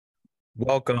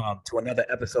Welcome to another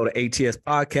episode of A.T.S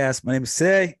podcast. My name is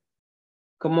Say.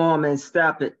 Come on, man,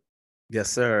 stop it. Yes,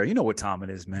 sir. You know what time it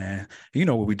is, man. You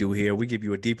know what we do here. We give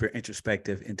you a deeper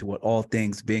introspective into what all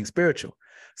things being spiritual.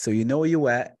 So you know where you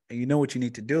at, and you know what you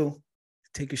need to do.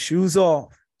 Take your shoes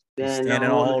off. You're Stand standing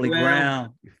on on holy holy ground.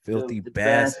 ground. You filthy The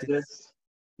bastard. bastards.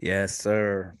 Yes,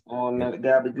 sir. Oh, man,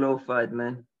 God be glorified,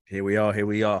 man. Here we are. Here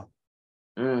we are.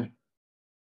 Mm.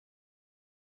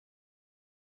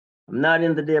 I'm not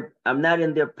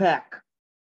in their pack,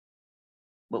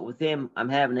 but with him, I'm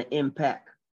having an impact.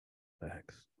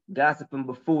 Thanks. Gossip and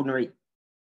buffoonery.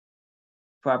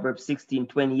 Proverbs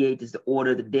 16:28 is the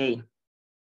order of the day,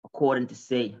 according to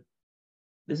Say.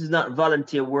 This is not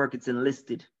volunteer work, it's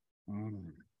enlisted.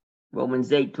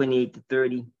 Romans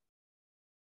 8:28-30.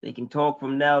 They can talk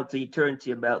from now to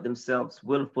eternity about themselves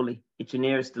willfully, itching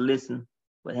ears to listen,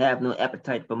 but have no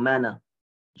appetite for manna.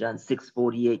 John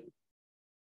 6:48.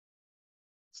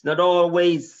 It's not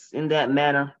always in that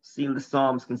manner. Seal the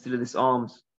Psalms, consider this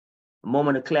alms. A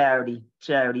moment of clarity,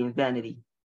 charity, and vanity.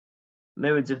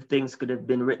 Myriads of things could have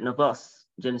been written of us,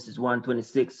 Genesis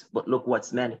 1:26, but look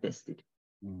what's manifested.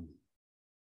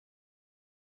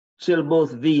 Chill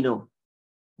both vino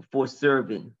before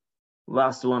serving,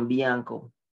 Rosso and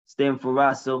Bianco. Stem for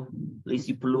Rosso, lest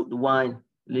you pollute the wine,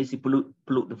 lest you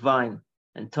pollute the vine,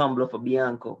 and tumbler for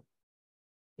Bianco.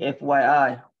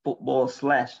 FYI,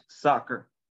 football/soccer.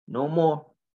 No more.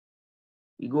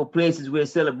 We go places where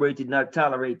celebrated, not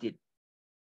tolerated.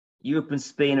 Europe and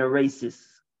Spain are racist.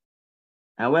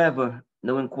 However,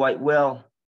 knowing quite well,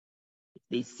 if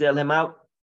they sell him out,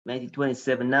 Matthew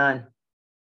 27:9,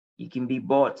 he can be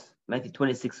bought, Matthew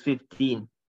 26:15.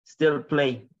 Still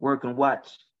play, work and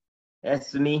watch.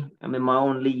 As for me, I'm in my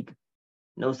own league.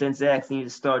 No sense asking you to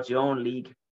start your own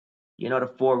league. You're not a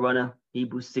forerunner,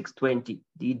 Hebrews 6:20.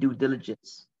 Do you due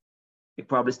diligence? You're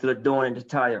probably still adorning the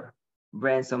tire,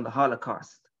 ransom the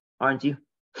Holocaust, aren't you?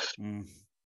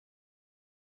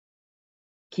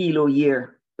 Kilo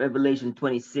year, Revelation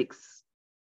 26.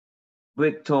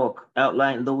 Brick talk,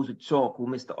 outline those with chalk who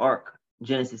missed the ark,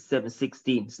 Genesis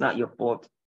 7:16. It's not your fault.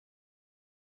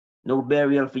 No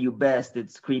burial for you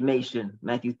bastards, cremation,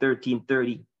 Matthew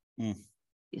 13:30.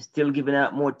 You're still giving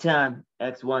out more time,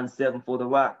 Acts 1:7 for the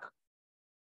rock.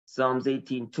 Psalms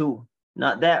 18:2.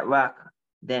 Not that rock,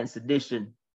 than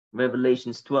sedition,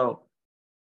 Revelations 12.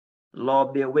 The law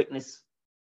bear witness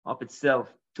of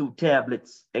itself, 2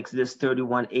 tablets, Exodus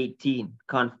 31:18.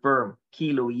 Confirm,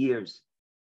 kilo years.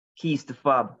 Keys to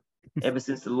fob. Ever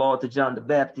since the law to John the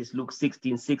Baptist, Luke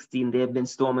 16:16, they have been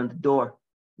storming the door,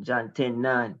 John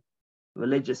 10:9.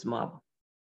 Religious mob.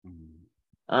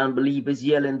 Unbelievers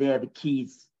yelling they have the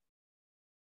keys.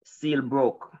 Seal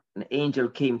broke, an angel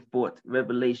came forth,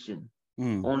 Revelation.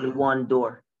 Only one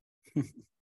door.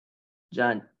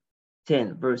 John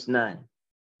 10:9.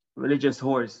 Religious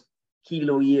whores,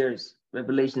 kilo years,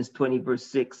 Revelations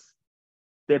 20:6.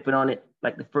 Stepping on it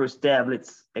like the first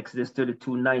tablets, Exodus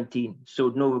 32:19.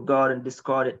 Showed no regard and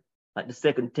discarded like the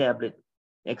second tablet,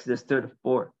 Exodus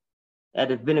 34.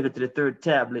 Added vinegar to the third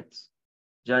tablet,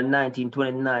 John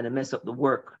 19:29, and mess up the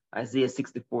work, Isaiah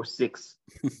 64:6.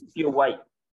 Pure white,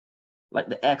 like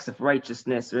the acts of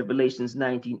righteousness, Revelations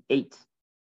 19:8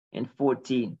 and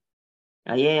 14.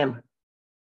 I am.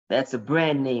 That's a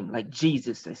brand name, like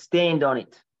Jesus. I stand on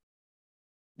it.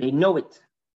 They know it,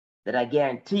 that I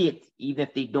guarantee it, even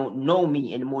if they don't know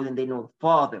me any more than they know the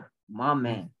Father, my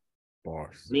man.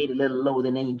 Bars. Made a little lower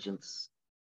than angels.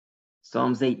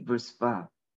 Psalms 8:5.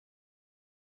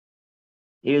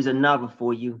 Here's a novel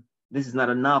for you. This is not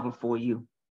a novel for you.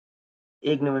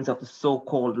 Ignorance of the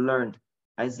so-called learned.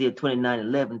 Isaiah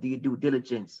 29:11. Do your due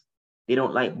diligence. They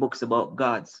don't like books about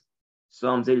gods.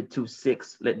 Psalms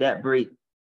 82:6. Let that breathe.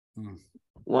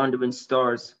 Wandering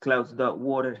stars, clouds without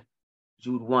water.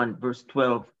 Jude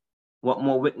 1:12. What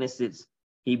more witnesses?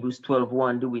 Hebrews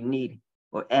 12:1 do we need?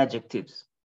 Or adjectives?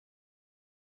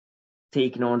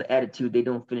 Taking on the attitude they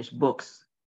don't finish books.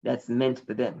 That's meant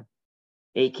for them.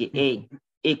 AKA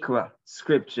Ikra,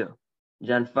 scripture,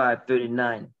 John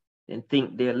 5:39. And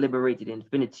think they're liberated in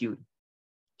finitude.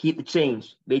 Keep the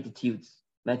change, beatitudes,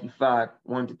 Matthew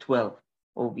 5:1-12,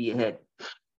 over your head.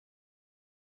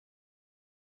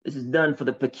 This is done for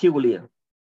the peculiar,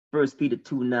 1 Peter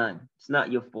 2:9. It's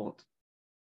not your fault.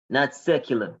 Not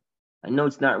secular. I know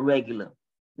it's not regular.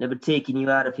 Never taking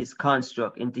you out of his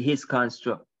construct into his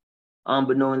construct.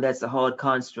 Unbeknown that's a hard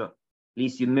construct. At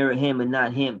least you mirror him and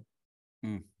not him.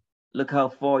 Look how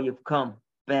far you've come,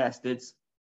 bastards.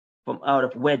 From out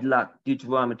of wedlock,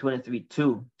 Deuteronomy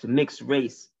 23:2, to mixed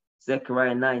race,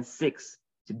 Zechariah 9:6,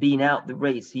 to being out the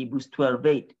race, Hebrews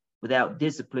 12:8, without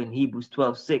discipline, Hebrews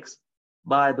 12:6,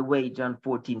 By the way, John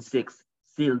 14:6,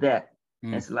 seal that.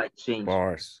 That's light change.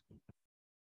 Bars.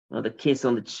 Another kiss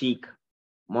on the cheek.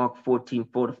 Mark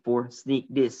 14:4-4, sneak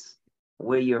this.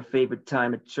 Wear your favorite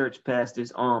time at church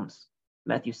pastor's arms.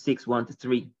 Matthew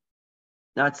 6:1-3.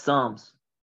 Not Psalms.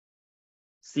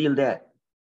 Seal that.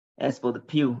 As for the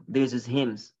pew, there's his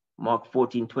hymns. Mark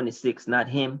 14:26, not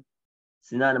him.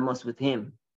 Synonymous with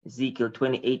him. Ezekiel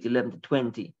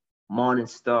 28:11-20. Morning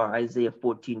star, Isaiah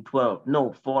 14:12.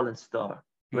 No, fallen star.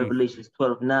 Revelations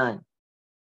 12:9.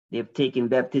 They have taken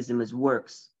baptism as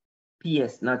works.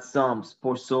 P.S. Not Psalms,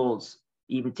 poor souls.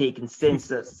 Even taken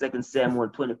census, 2 Samuel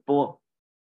 24.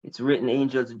 It's written,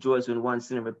 angels rejoice when one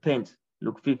sinner repent.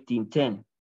 Luke 15:10.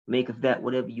 Make of that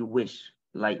whatever you wish.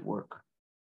 Light work.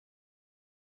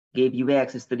 Gave you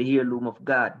access to the heirloom of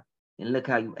God, and look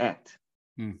how you act.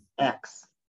 Acts.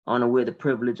 Unaware the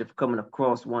privilege of coming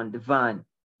across one divine.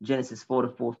 Genesis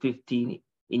 44:15.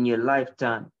 In your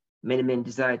lifetime, many men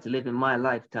desire to live in my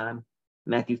lifetime.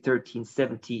 Matthew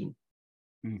 13:17.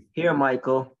 Here,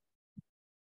 Michael.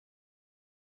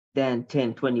 Dan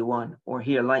 10:21. Or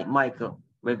here, like Michael.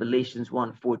 Revelations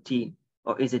 1:14.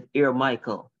 Or is it here,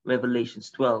 Michael?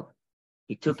 Revelations 12.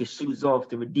 He took his shoes off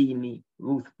to redeem me.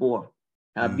 Ruth 4.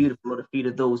 How beautiful are the feet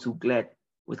of those who glad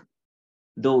with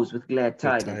those with glad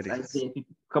tidings. Isaiah,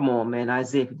 come on, man.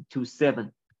 Isaiah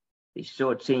 52:7. They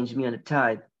shortchanged me on the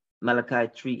tithe. Malachi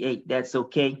 3:8. That's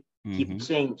okay. Keep the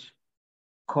change.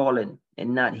 Calling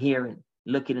and not hearing,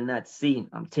 looking and not seeing.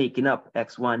 I'm taking up.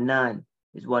 Acts 1:9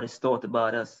 is what is thought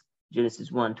about us.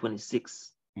 Genesis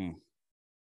 1:26.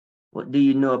 What do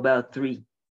you know about 3?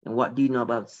 And what do you know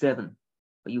about 7?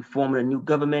 Are you forming a new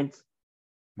government?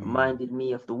 Reminded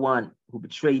me of the one who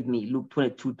betrayed me. Luke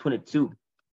 22:22.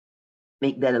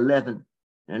 Make that 11.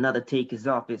 And another take his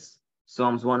office.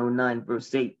 Psalms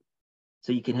 109:8.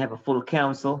 So you can have a full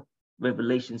council.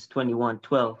 Revelations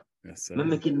 21:12. Yes, sir.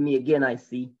 Mimicking me again, I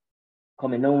see.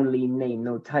 Coming only name,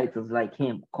 no titles like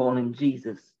him. Call him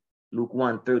Jesus. Luke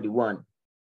 1:31.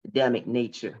 Adamic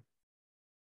nature.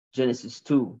 Genesis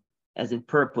 2. As in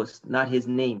purpose, not his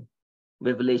name.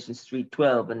 Revelations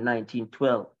 3:12 and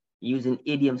 19:12. Using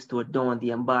idioms to adorn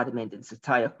the embodiment and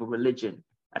satire for religion.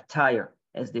 Attire,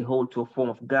 as they hold to a form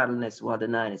of godliness while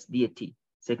denying its deity.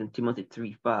 2 Timothy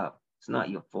 3:5. It's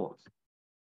not your fault.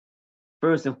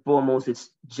 First and foremost, it's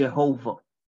Jehovah.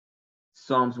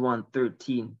 Psalms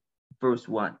 113, verse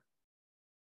 1.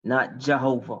 Not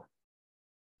Jehovah.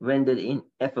 Rendered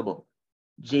ineffable.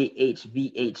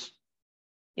 JHVH.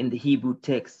 In the Hebrew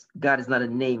text, God is not a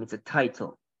name, it's a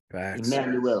title. Facts.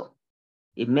 Emmanuel.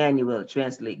 Emmanuel,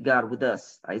 translate God with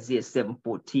us. Isaiah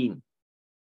 7:14.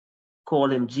 Call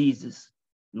him Jesus.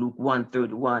 Luke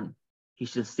 1:31. He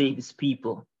shall save his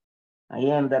people. I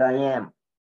am that I am.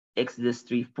 Exodus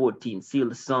 3:14. Seal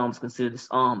the Psalms, consider the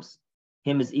Psalms.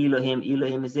 Him is Elohim,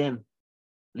 Elohim is him.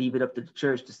 Leave it up to the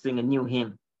church to sing a new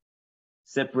hymn.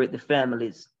 Separate the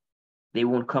families. They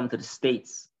won't come to the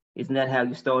states. Isn't that how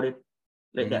you started?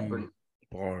 Let that breathe.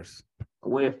 Bars.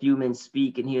 Where few men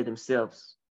speak and hear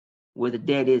themselves. Where the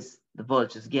dead is, the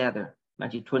vultures gather.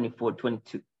 Matthew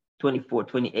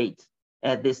 24:28.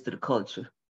 Add this to the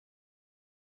culture.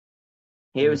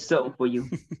 Here is something for you.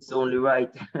 It's only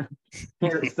right.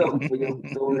 Here is something for you.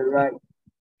 It's only right.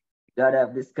 God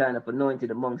have this kind of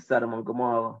anointed among Sodom and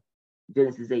Gomorrah.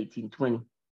 Genesis 18:20.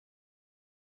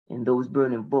 In those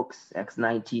burning books, Acts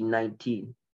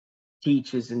 19:19.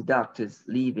 Teachers and doctors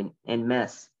leaving en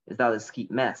masse as others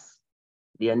keep mass.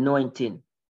 The anointing,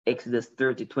 Exodus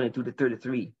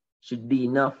 30:22-33, should be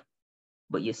enough,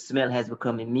 but your smell has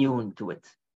become immune to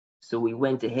it. So we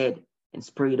went ahead and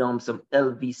sprayed on some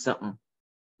LV something.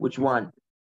 Which one?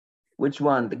 Which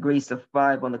one? The grace of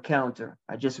 5 on the counter.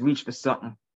 I just reached for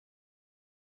something.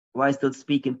 Why still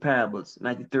speaking parables?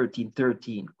 Matthew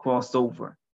 13:13.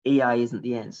 Crossover. AI isn't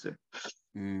the answer.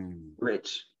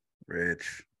 Rich.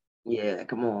 Yeah,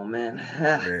 come on, man.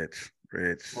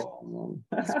 Rich. Oh,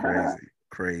 it's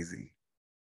crazy.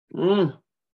 A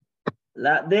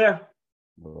lot there.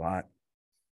 A lot.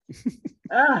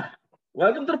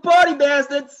 Welcome to the party,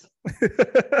 bastards.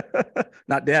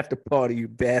 Not the after party, you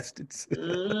bastards.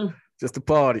 Just a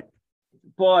party.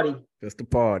 Just a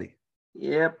party.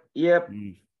 Yep.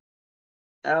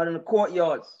 Out in the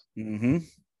courtyards. You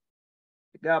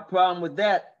got a problem with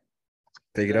that?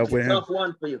 Take it up with him. Tough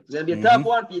one for you. It's gonna be a tough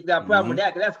one for you. You got a problem with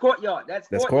that? That's courtyard. That's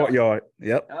courtyard.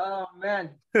 Yep. Oh man.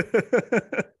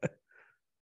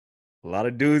 A lot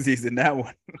of doozies in that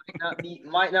one.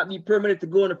 might not be permitted to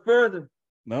go any further.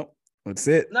 Nope. That's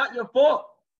it. It's not your fault.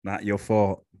 Not your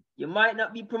fault. You might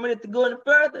not be permitted to go any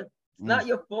further. It's not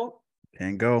your fault.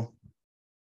 Can't go.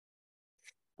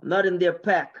 I'm not in their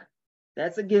pack.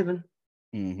 That's a given.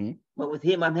 Mm-hmm. But with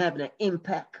him, I'm having an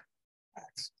impact.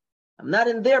 I'm not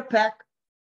in their pack,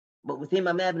 but with him,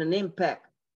 I'm having an impact.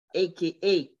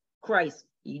 AKA Christ.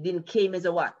 He didn't came as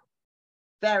a what?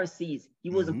 Pharisees. He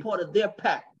wasn't part of their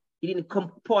pack. He didn't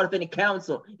come part of any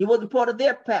council. He wasn't part of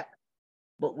their pack.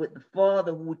 But with the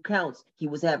Father who counts, he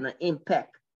was having an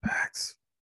impact. Facts.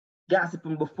 Gossip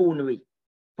and buffoonery.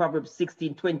 Proverbs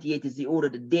 16:28 is the order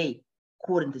of the day,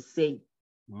 according to say.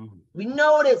 We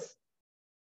know this.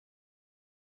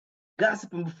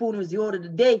 Gossip and buffoonery is the order of the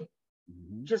day.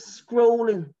 Just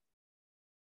scrolling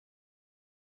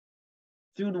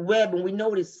through the web, and we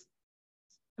notice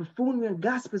buffoonery and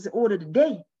gossip is the order of the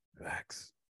day.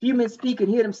 Facts. Few men speak and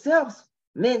hear themselves.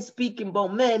 Men speaking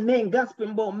about man, men gossiping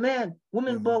about man,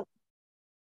 women about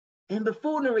and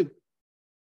buffoonery.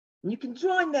 And you can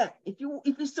join that if you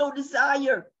so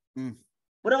desire.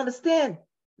 But understand,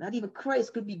 not even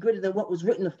Christ could be greater than what was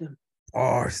written of him.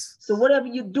 Ours. So whatever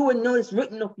you're doing, know it's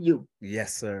written of you.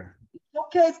 Yes, sir. It's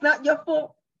okay, it's not your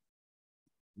fault.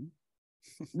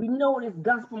 We know this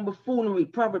gospel and buffoonery.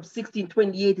 Proverbs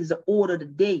 16:28 is the order of the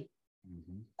day.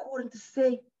 According to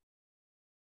say.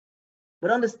 But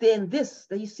understand this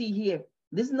that you see here.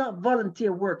 This is not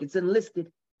volunteer work. It's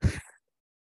enlisted.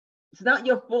 It's not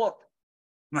your fault.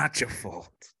 Not your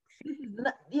fault. This is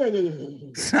not, yeah.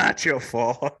 It's not your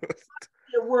fault. It's not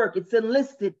your work. It's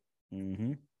enlisted.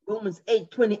 Romans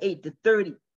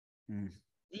 8:28-30. Do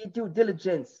due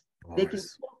diligence. They can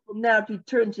talk from now to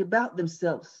eternity about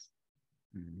themselves.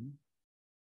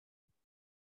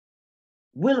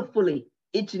 Willfully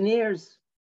itching ears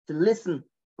to listen,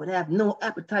 but have no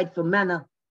appetite for manna.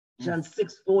 John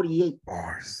 6:48.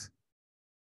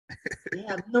 They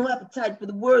have no appetite for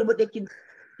the word, but they can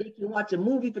watch a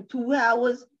movie for 2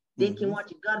 hours. They can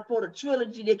watch a Godfather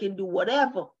trilogy. They can do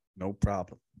whatever. No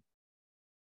problem.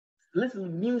 Listen to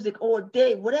music all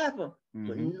day, whatever.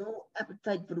 But no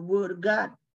appetite for the word of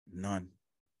God. None.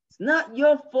 It's not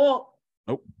your fault.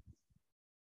 Nope.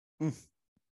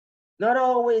 Not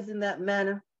always in that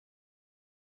manner.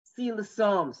 Seal the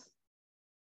Psalms.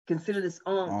 Consider this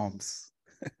alms.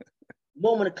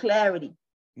 Moment of clarity.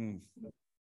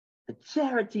 The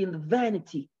charity and the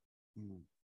vanity.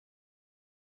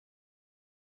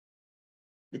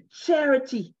 The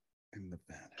charity and the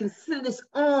vanity. Consider this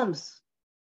alms.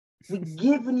 We're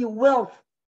giving you wealth.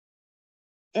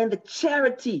 And the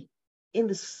charity in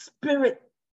the spirit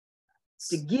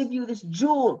to give you this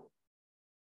jewel.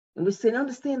 And we're saying,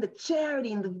 understand the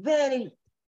charity and the vanity.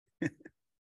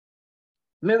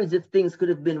 Myriads of things could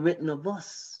have been written of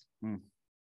us.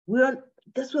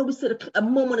 That's why we said a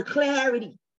moment of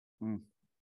clarity.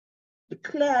 The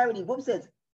clarity, what says?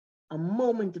 A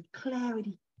moment of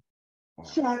clarity.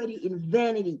 Charity and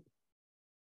vanity.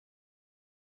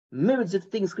 Myriads of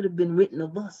things could have been written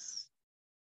of us.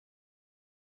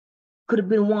 Could have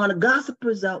been one of the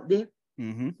gossipers out there.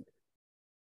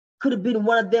 Could have been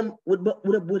one of them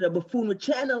with a buffoonery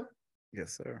channel.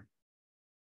 Yes, sir.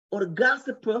 Or the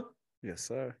gossiper. Yes,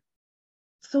 sir.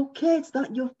 It's okay. It's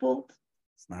not your fault.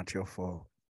 It's not your fault.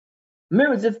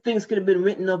 Myriads of things could have been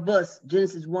written of us.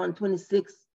 Genesis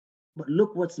 1:26. But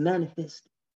look what's manifest.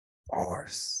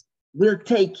 Ours. We'll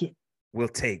take it. We'll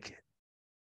take it.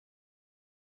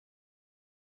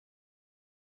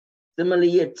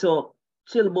 Similarly, talk.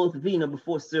 Chill both vino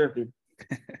before serving.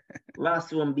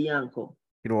 Rasso and Bianco.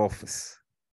 In office.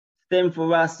 Stem for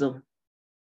Rasso.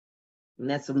 And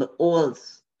that's from the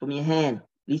oils from your hand.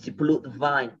 At least you pollute the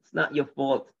vine. It's not your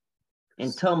fault.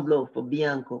 And Tumblo for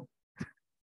Bianco.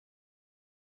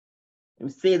 Let me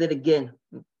say that again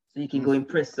so you can go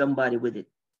impress somebody with it.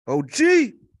 Oh,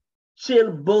 gee.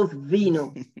 Chill both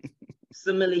vino.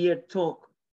 Similar talk.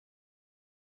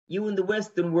 You in the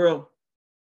Western world,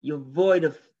 you're void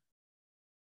of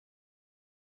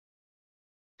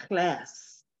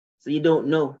class. So you don't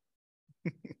know.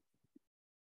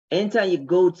 Anytime you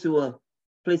go to a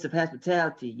place of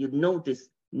hospitality, you notice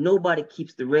nobody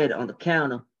keeps the red on the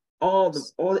counter.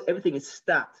 Everything is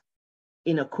stocked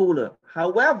in a cooler.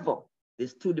 However,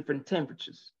 there's 2 different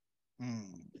temperatures.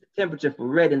 The temperature for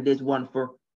red and there's one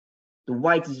for the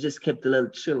white is just kept a little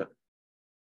chiller.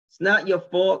 It's not your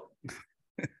fault.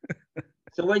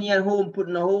 So when you're at home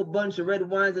putting a whole bunch of red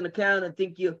wines on the counter and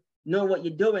think you know what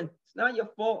you're doing, it's not your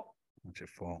fault. Not your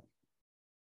fault.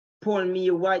 Pouring me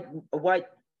a white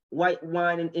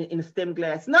wine in a stem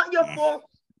glass. Not your fault.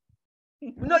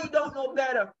 We know you don't know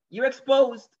better. You're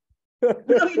exposed. We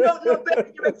know you don't know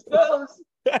better. You're exposed.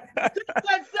 We could have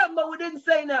said something, but we didn't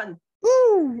say nothing.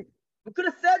 Ooh. We could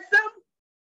have said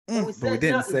something, but we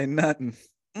didn't say nothing.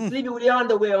 Leave you with the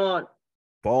underwear on.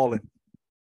 Balling.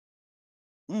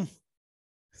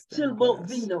 Chill both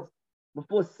vino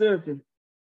before serving.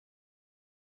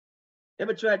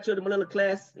 Ever try to show them a little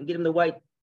class and get them the white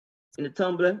in the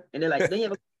tumbler? And they're like, don't you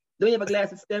have a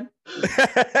glass of stem?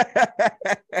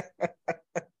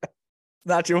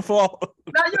 Not your fault.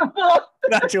 Not your fault.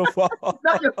 Not your fault.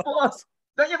 Not your fault.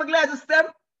 Don't you have a glass of stem?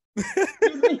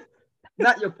 Excuse me.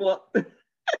 Not your fault.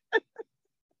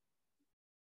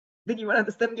 Did you run out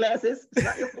of stem glasses? It's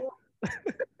not your fault.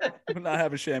 We're not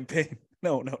having champagne.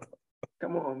 No.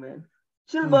 Come on, man.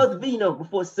 Chilvos vino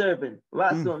before serving.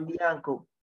 Raso and Bianco.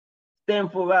 Stem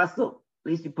for Raso.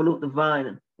 At least you pollute the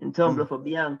vine. And tumbler for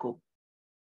Bianco.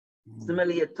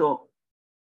 Sommelier talk.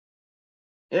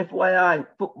 FYI,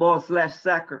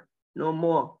 football/soccer. No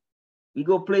more. We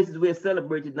go places where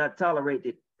celebrated, not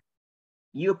tolerated.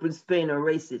 Europe and Spain are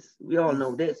racist. We all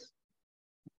know this.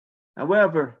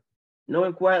 However,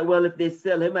 knowing quite well if they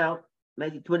sell him out,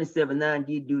 1927-9,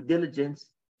 do you due diligence?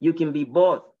 You can be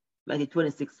bought.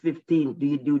 1926-15, do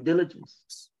you due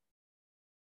diligence?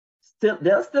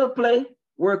 They'll still play,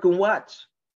 work and watch.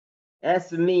 As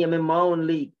for me, I'm in my own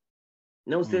league.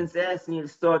 No sense asking you to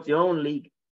start your own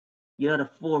league. You're not a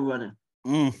forerunner.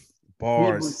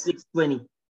 Bars. Hebrews 6:20.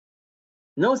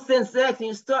 No sense asking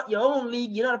you to start your own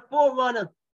league. You're not a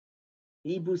forerunner.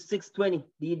 Hebrews 6:20.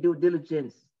 Do you due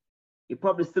diligence? You're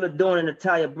probably still adorning the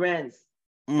tire brands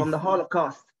from the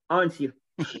Holocaust, aren't you?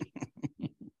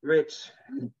 Rich.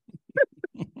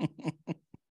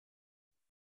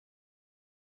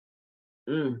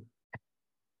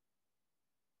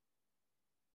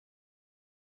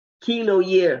 Kilo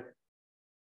year.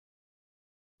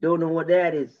 Don't know what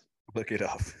that is. Look it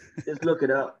up. Just look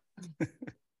it up.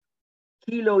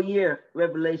 Kilo year,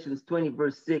 Revelations 20,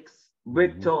 verse 6.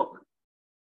 Brick talk.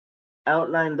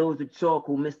 Outline those with chalk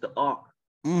who missed the ark.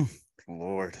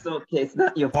 Lord. It's okay. It's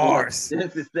not your Bars. fault.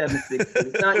 This is 760.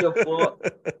 It's not your fault.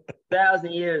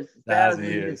 1,000 years. 1,000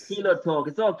 years. Kilo talk.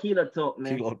 It's all kilo talk,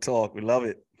 man. Kilo talk. We love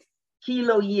it.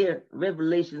 Kilo year,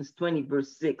 Revelations 20,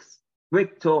 verse 6.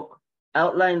 Brick talk.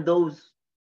 Outline those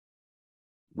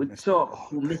with chalk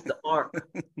who missed the ark.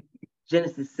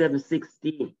 Genesis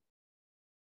 7:16.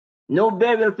 No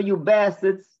burial for you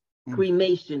bastards.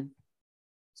 Cremation.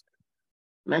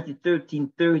 Matthew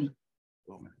 13:30.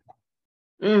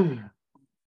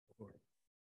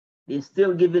 They're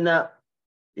still giving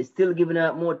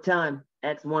out more time.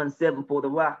 Acts 1:7 for the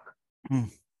rock.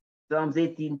 Psalms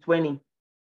 18:20.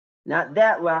 Not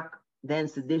that rock, then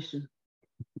sedition.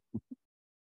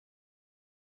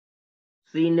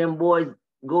 Seeing them boys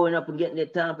going up and getting their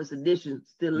time for sedition,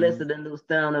 still lesser than those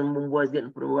town and them boys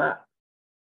getting for the rock.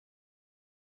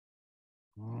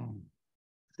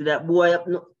 See that boy up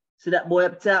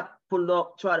top,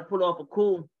 try to pull off a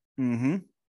cool.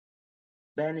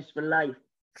 Banished for life.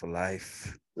 For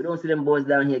life. We don't see them boys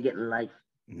down here getting life.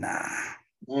 Nah.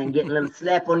 And getting a little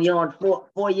slap on the arm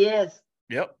 4 years.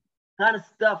 Yep. Kind of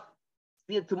stuff.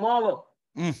 See you tomorrow.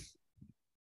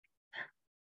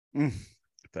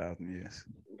 1,000 years.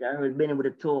 I heard Benny with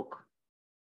a talk.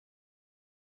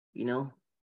 You know? I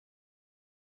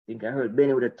think I heard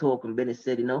Benny with a talk, and Benny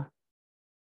said,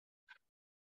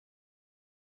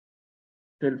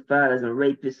 pedophiles and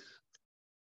rapists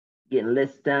getting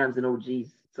less times than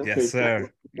OGs. It's okay. Yes,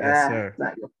 sir. Yes, sir. It's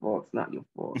not your fault. It's not your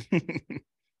fault.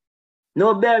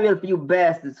 No burial for you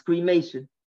bastards. Cremation.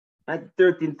 Like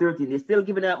 13:13. They're still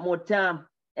giving out more time.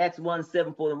 Acts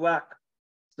 1:7 for the rock.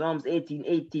 Psalms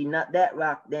 18:18. Not that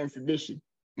rock, then sedition.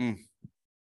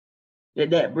 Let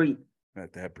that breathe.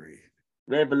 Let that breathe.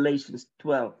 Revelations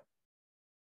 12.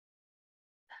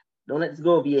 Don't let this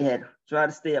go over your head. Try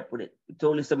to stay up with it. We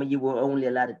told you some of you were only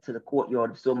allotted to the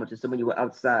courtyard so much, and some of you were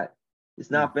outside. It's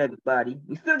not for everybody.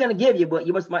 We're still going to give you, but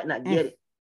you might not get it.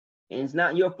 And it's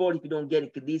not your fault if you don't get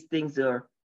it, because these things are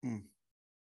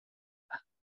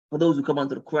for those who come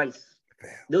onto the Christ.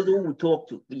 Those are who we talk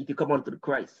to if you come onto the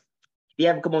Christ. If you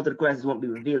haven't come onto the Christ, it won't be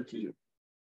revealed to you.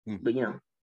 But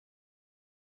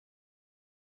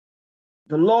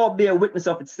the law bear witness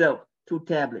of itself. 2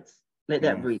 tablets. Let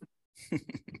that breathe.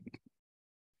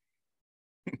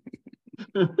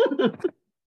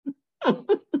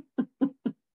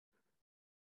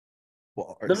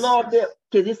 The law bear,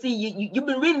 because you see, you've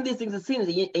been reading these things and seen it,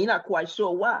 and you're not quite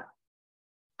sure why.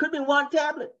 Could have been 1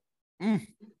 tablet.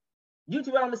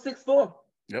 Deuteronomy 6:4.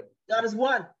 Yep. God is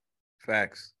 1.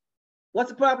 Facts. What's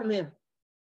the problem here?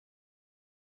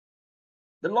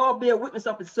 The law bear witness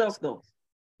of itself, though.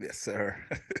 Yes, sir.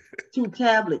 2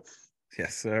 tablets.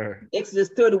 Yes, sir. Exodus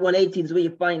 31:18 is where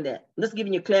you find that. I'm just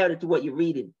giving you clarity to what you're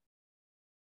reading.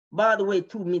 By the way,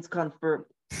 2 means confirmed.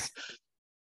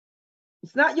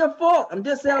 It's not your fault. I'm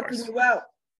just helping you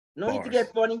out. No need to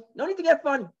get funny. No need to get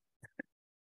funny.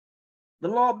 The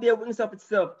law bear witness of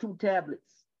itself. 2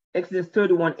 tablets. Exodus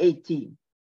 31:18.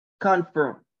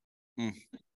 Confirm.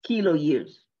 Kilo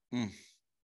years.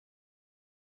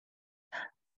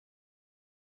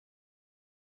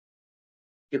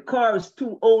 Your car is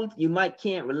too old, you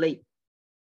can't relate.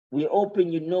 We're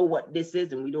open, you know what this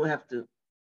is, and we don't have to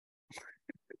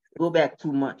go back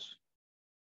too much.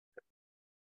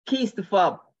 Keys to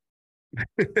fob.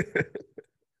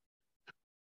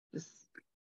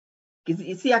 Because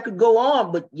you see, I could go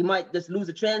on, but you might just lose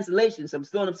the translation. So I'm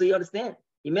slowing up so you understand.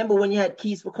 You remember when you had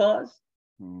keys for cars?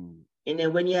 And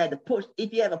then when you had the push,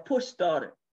 if you have a push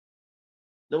starter,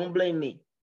 don't blame me.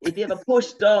 If you have a push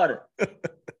starter,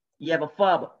 you have a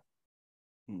fob.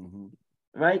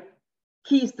 Right?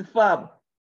 Keys to fob.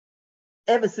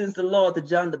 Ever since the law to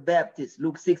John the Baptist,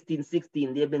 Luke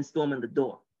 16:16, they've been storming the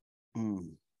door.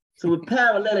 So we're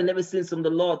paralleling ever since from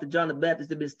the law to John the Baptist,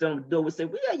 they've been storming the door. We say,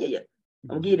 well, yeah.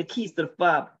 I'm gonna give you the keys to the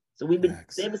fob. So we've been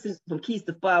ever since from keys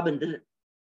to fob, and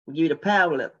we give you the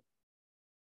parallel.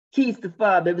 Keys to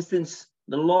fob ever since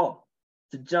the law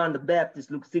to John the Baptist,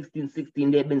 Luke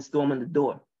 16:16, they've been storming the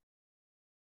door.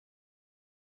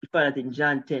 You find it in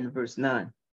John 10, verse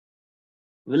 9.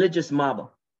 Religious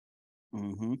mob.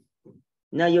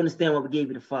 Now you understand why we gave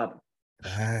you the fob.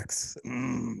 Facts.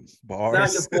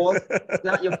 Bars. It's not your fault. It's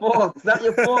not your fault. It's not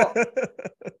your fault.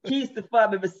 Keys to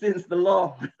fob ever since the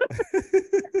law.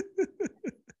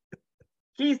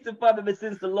 Keys to fob ever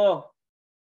since the law.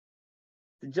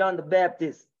 To John the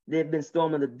Baptist, they've been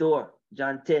storming the door.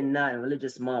 John 10:9,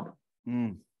 religious mob.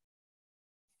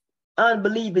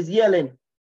 Unbelievers yelling.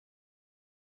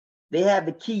 They have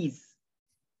the keys.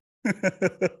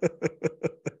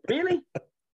 Really?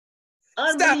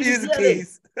 Stop using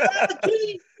keys. They have the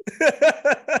keys.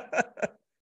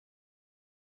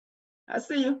 I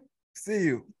see you. See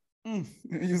you. You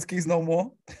use keys no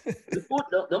more.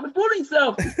 Don't be fooling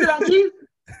yourself. You still on keys?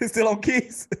 Still on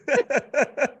keys.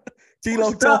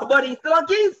 Kilo talk, buddy. Still on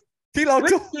keys? Kilo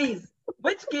Which talk. keys?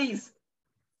 Which keys?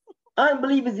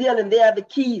 Unbelievers yelling. They have the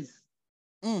keys.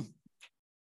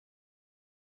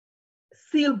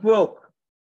 Seal broke.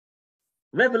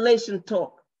 Revelation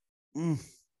talk.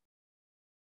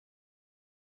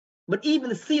 But even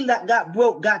the seal that got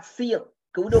broke got sealed.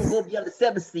 Because we don't go beyond the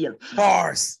 7th seal.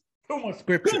 Bars. Come on,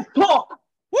 scripture. Big talk.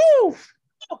 Woo!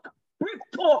 Talk. Big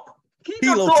talk.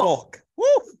 Kilo talk.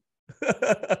 Woo!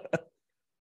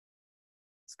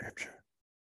 Scripture.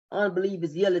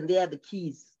 Unbelievers yelling, they have the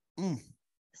keys.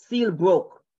 Seal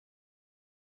broke.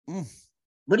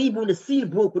 But even when the seal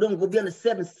broke, we don't go beyond the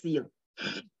 7th seal.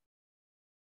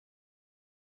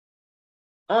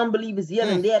 Unbelievers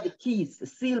yelling, they had the keys. The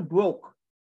seal broke.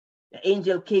 The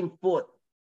angel came forth.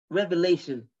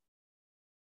 Revelation.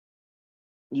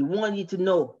 He wanted you to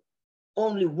know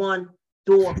only one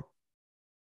door.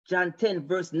 John 10,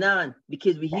 verse 9,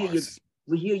 because we hear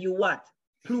you what?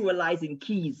 Pluralizing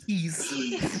keys.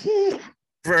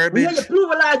 Verbiage. We hear you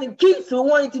pluralizing keys, so we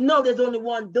want you to know there's only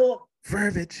one door.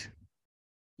 Verbiage.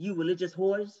 You religious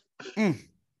whores. You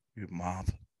mob.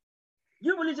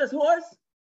 You religious whores.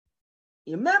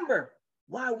 Remember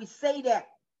why we say that.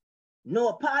 No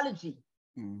apology.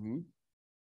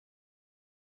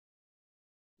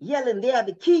 Yelling, they have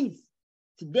the keys.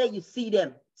 Today you see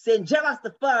them saying,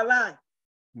 Jarastafari.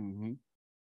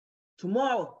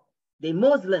 Tomorrow, they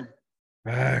Muslim.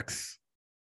 Facts.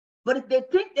 But if they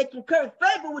think they can curry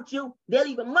favor with you, they'll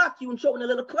even mock you and show them a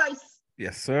little Christ.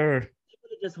 Yes, sir.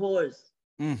 Religious whores.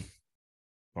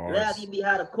 Rather you be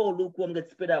hot or cold, lukewarm, get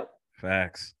spit out.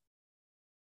 Facts.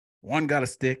 One got a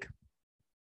stick.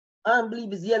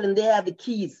 Unbelievers yelling, they have the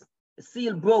keys. The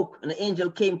seal broke and the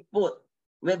angel came forth.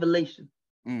 Revelation.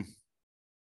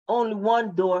 Only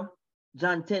one door.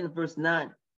 John 10, verse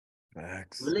 9.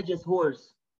 Facts. Religious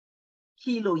whores.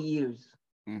 Kilo years.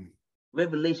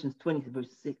 Revelations 20,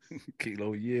 verse 6.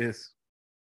 Kilo years.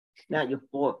 Not your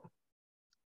fault.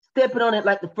 Stepping on it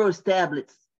like the first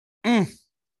tablets.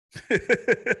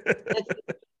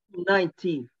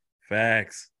 19.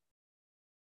 Facts.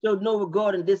 Showed no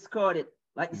regard and discarded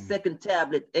like the second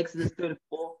tablet, Exodus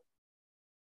 34.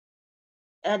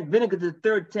 Add vinegar to the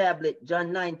third tablet,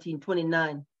 John 19,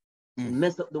 29. And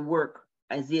mess up the work,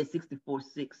 Isaiah 64,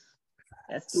 6.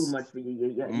 That's too much for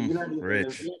you. You're not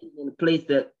even in a place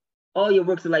that all your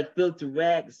works are like filthy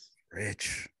rags.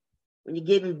 Rich. When you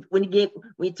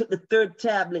took the third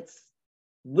tablets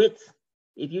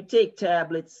if you take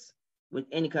tablets with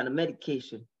any kind of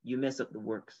medication, you mess up the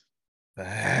works.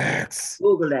 Facts.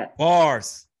 Google that.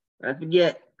 Bars. I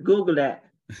forget. Google that.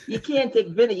 You can't take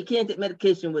vinegar. You can't take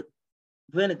medication with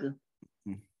vinegar.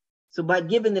 So by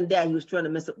giving them that, he was trying to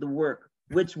mess up the work.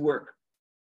 Which work?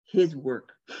 His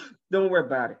work. Don't worry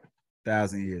about it.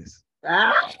 1,000 years.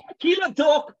 Kilo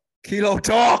talk. Kilo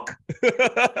talk.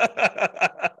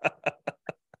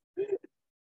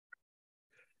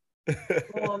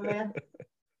 Come on, man.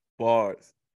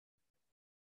 Bars.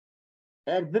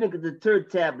 Add vinegar to the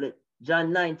third tablet,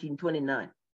 John 19:29.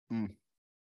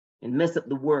 And mess up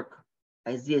the work,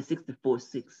 Isaiah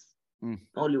 64:6.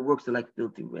 All your works are like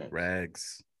filthy rags.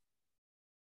 Rags.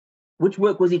 Which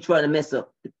work was he trying to mess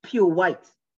up? The pure white,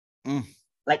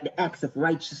 like the acts of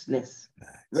righteousness.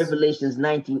 Revelations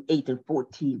 19:8 and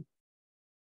 14.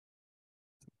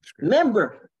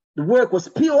 Remember, the work was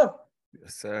pure.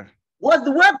 Yes, sir. Was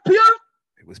the work pure?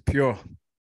 It was pure.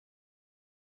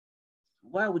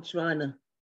 Why are we trying to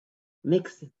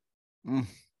mix it?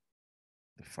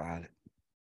 Defile it.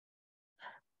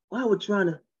 Why are we trying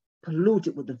to pollute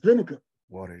it with the vinegar?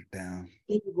 Water it down.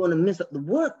 Then you're going to mess up the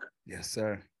work. Yes,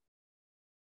 sir.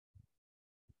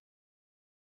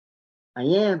 I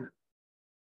am.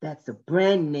 That's a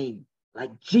brand name,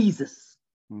 like Jesus.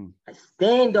 I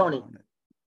stand on it.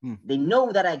 They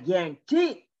know that I guarantee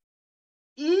it.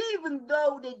 Even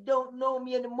though they don't know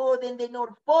me any more than they know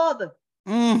the Father.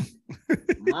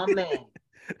 My man.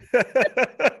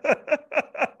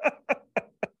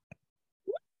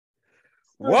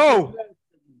 Whoa.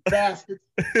 Bastards.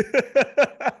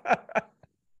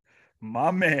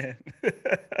 My man.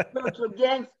 Spiritual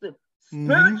gangster.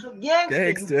 Spiritual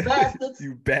gangster, you bastards.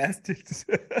 You bastards.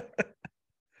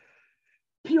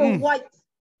 Pure white,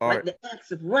 like the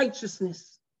acts of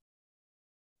righteousness.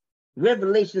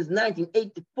 Revelations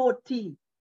 19:8 to 14.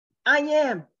 I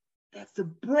am. That's a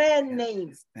brand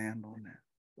name. Stand on that.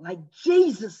 Like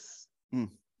Jesus.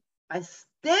 I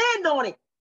stand on it.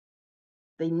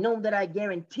 They know that I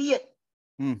guarantee it.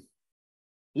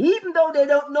 Even though they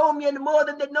don't know me any more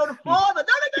than they know the Father.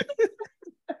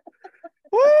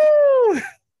 Woo!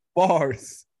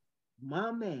 Bars.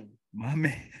 My man. My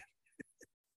man.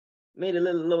 Made a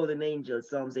little lower than angel,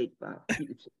 Psalms 8:5.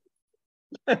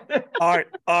 Art.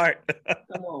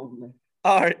 Come on, man.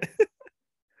 Art.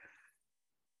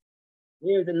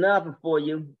 Here's a novel for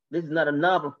you. This is not a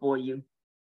novel for you.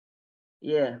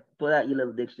 Yeah, pull out your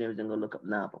little dictionaries and go look up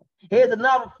novel. Here's a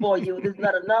novel for you. This is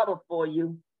not a novel for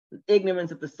you. The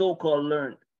ignorance of the so-called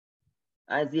learned.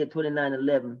 Isaiah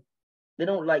 29:11. They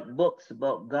don't like books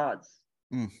about gods.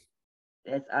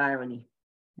 That's irony.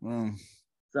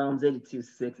 Psalms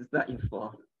 82:6. It's not your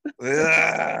fault.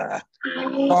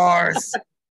 Bars.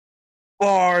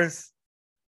 Bars.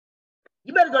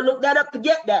 You better go look that up to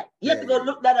get that. You have to go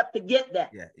look that up to get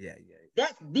that. Yeah.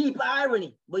 That's deep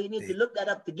irony, but you need to look that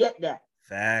up to get that.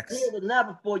 Facts. Here's a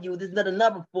novel for you. This is not a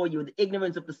novel for you. The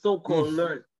ignorance of the so-called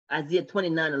learned. Isaiah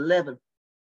 29:11.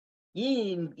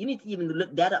 You need to even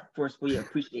look that up first for you to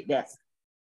appreciate that.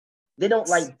 They don't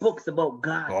like books about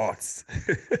God. Gods.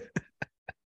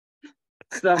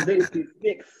 Psalms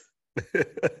 82:6.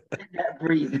 That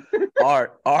breathe.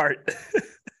 Art.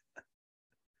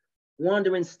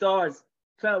 Wandering stars,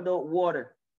 cloud out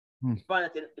water.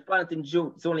 Find it in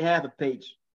Jude. It's only half a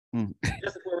page.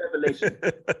 Just before Revelation.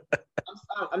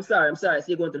 I'm sorry. I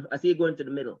see you going to the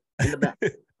middle. In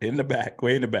the back.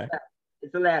 Way in the back.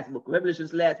 It's the last book.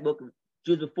 Revelation's the last book.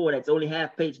 Jude before that. It's only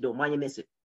half page though. Mind you miss it.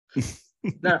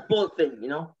 It's not a full thing, you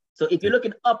know. So if you're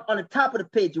looking up on the top of the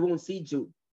page, you won't see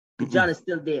Jude. John is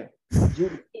still there.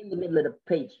 Jude is in the middle of the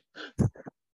page.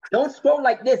 Don't scroll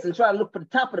like this and try to look for the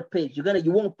top of the page.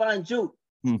 You won't find Jude.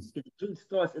 Because Jude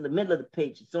starts in the middle of the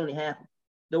page. It's only half.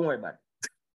 Don't worry about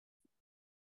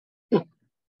it.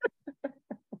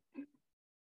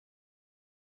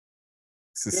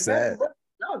 It's sad.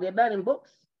 No, they're bad in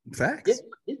books. Facts.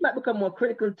 This might become more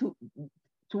critical to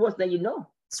us than you know.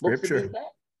 Scripture.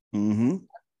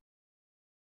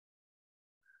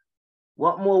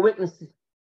 What more witnesses?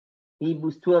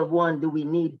 Hebrews 12:1 do we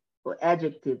need for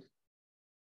adjectives?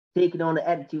 Taking on the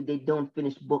attitude they don't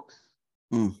finish books.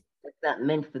 That's not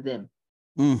meant for them.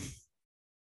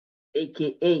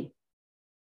 AKA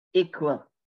Ikra,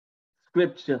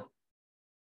 scripture.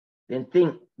 Then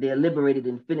think they're liberated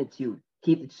in finitude.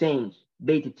 Keep the change,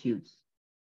 beatitudes.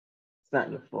 It's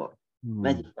not your fault.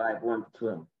 Matthew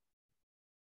 5:1-12.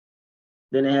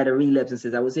 Then I had a relapse and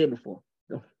says, I was here before.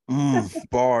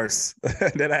 Bars.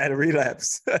 Then I had a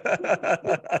relapse.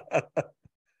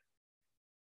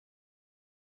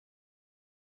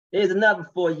 Here's a novel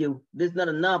for you. This is not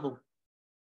a novel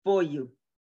for you.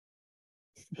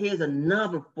 Here's a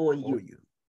novel for you.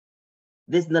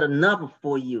 This is not a novel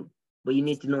for you. But you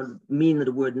need to know the meaning of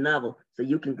the word novel so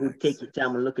you can go take your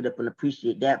time and look it up and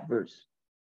appreciate that verse.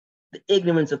 The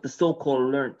ignorance of the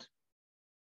so-called learned.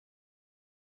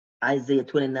 Isaiah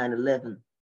 29:11.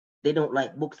 They don't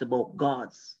like books about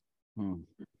gods.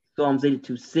 Psalms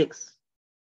 82:6.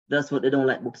 That's what they don't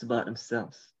like books about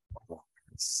themselves.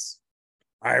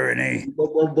 Irony.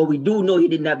 But we do know he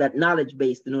didn't have that knowledge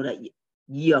base to know that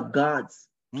ye are gods.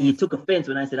 He took offense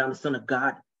when I said I'm the son of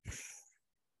God.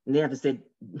 And they have to say,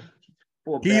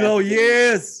 poor Kilo bastard.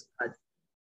 years.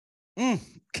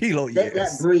 Kilo Let years.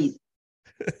 that breathe.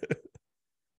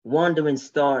 Wandering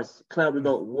stars, cloud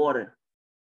without water.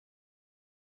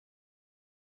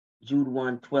 Jude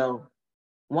 1:12.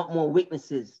 Want more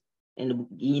witnesses? And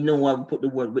you know why we put the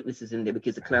word witnesses in there,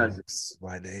 because the clouds. That's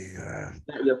why they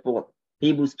not your fault.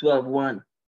 Hebrews 12:1.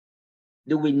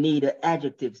 Do we need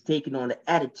adjectives taking on the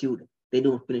attitude? They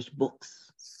don't finish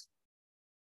books.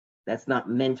 That's not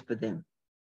meant for them.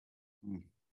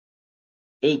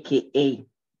 AKA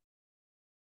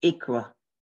Ikra,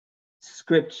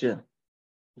 scripture,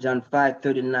 John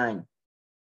 5:39.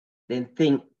 Then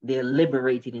think they're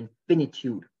liberated in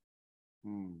finitude.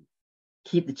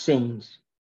 Keep the change.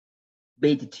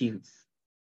 Beatitudes.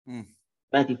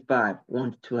 Matthew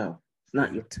 5:1-12. It's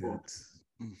not your fault.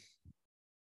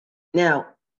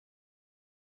 Now,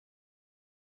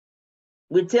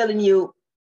 we're telling you,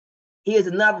 here's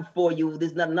another for you.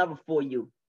 There's not another for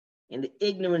you. And the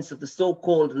ignorance of the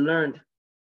so-called learned,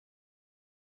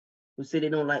 who say they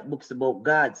don't like books about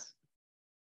gods.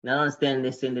 Now, I understand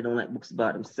they're saying they don't like books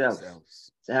about themselves.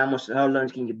 So how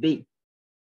learned can you be?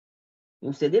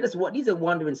 You say these are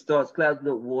wandering stars, clouds,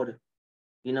 little water.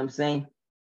 You know what I'm saying?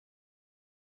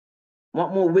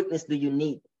 What more witness do you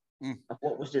need of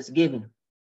what was just given?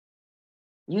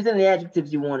 Using the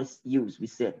adjectives you want to use, we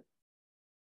said.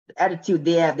 The attitude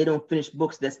they have, they don't finish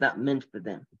books that's not meant for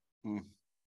them. And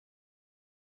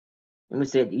we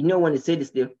said, you know, when they say this,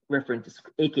 they're referring to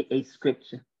AKA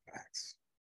scripture.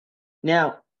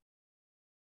 Now,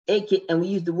 AKA, and we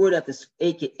use the word after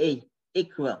AKA,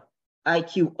 Ikra,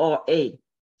 IQRA,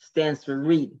 stands for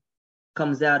read,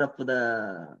 comes out of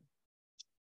the,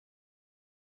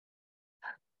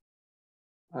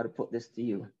 how to put this to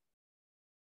you.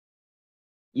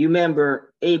 You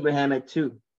remember Abraham had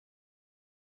two,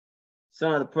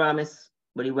 son of the promise,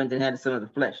 but he went and had the son of the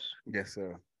flesh. Yes,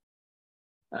 sir.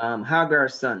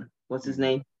 Hagar's son, what's his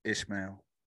name? Ishmael.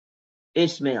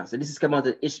 Ishmael. So this is coming out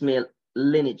of the Ishmael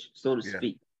lineage, so to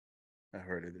speak. I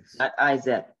heard of this. Not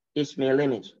Isaac, Ishmael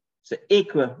lineage. So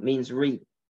Ikra means read.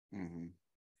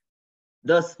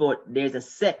 Thus, for there's a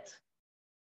sect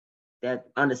that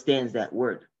understands that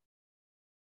word.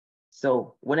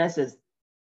 So when I says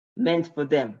meant for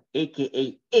them,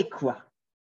 AKA Ikra.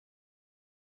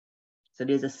 So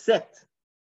there's a sect.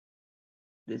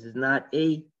 This is not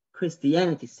a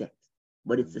Christianity sect,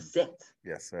 but it's a sect.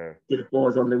 Yes, sir. It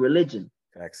falls on the religion.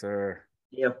 Thanks, sir.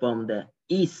 They're from the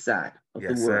east side of the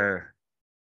world. Sir.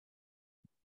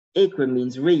 Ikra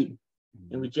means read.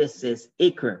 And we just says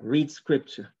Ikra, read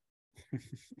scripture.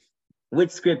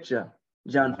 Which scripture?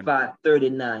 John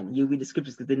 5:39. You read the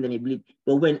scriptures because then you believe.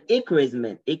 But when Ikra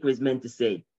is meant to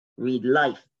say, read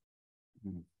life.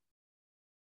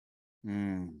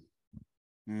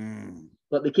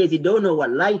 But because you don't know what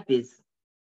life is,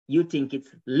 you think it's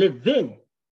living,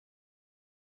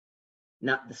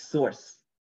 not the source.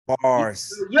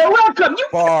 Bars. You're welcome.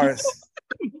 Bars.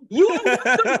 You're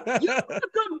welcome. You're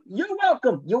welcome. You're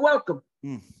welcome. You're welcome.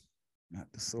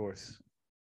 Not the source.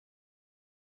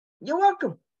 You're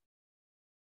welcome.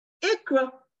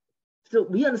 Ikra. So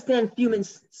we understand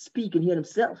humans speak and hear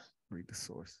themselves. Read the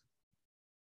source.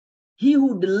 He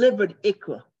who delivered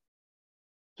Ikra,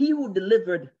 he who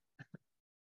delivered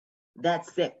that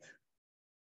sect,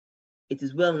 it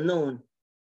is well known,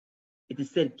 it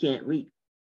is said can't read.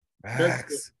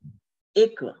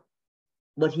 Ikra,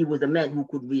 but he was a man who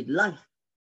could read life.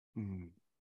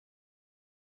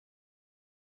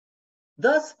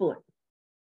 Thus, for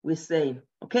we're saying,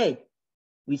 okay,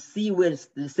 we see where the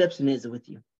deception is with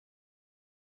you.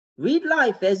 Read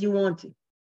life as you want to,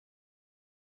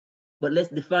 but let's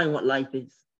define what life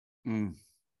is.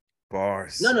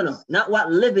 Bars. No, not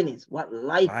what living is, what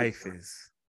life is.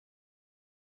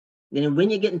 Then when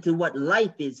you get into what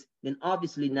life is, then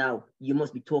obviously now you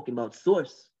must be talking about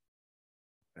source.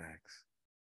 Facts.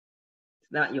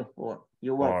 It's not your fault.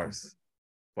 You're welcome. Bars.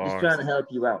 Just trying to help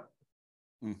you out.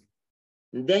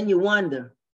 And then you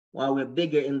wonder why we're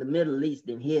bigger in the Middle East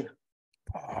than here.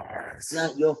 Bars. It's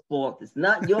not your fault. It's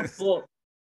not your fault.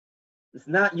 It's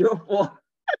not your fault.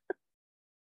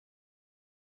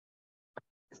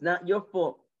 It's not your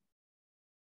fault.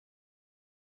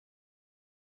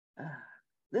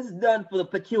 This is done for the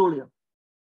peculiar.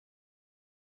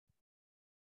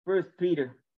 1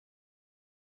 Peter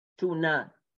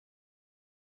 2:9.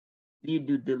 Do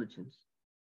due diligence.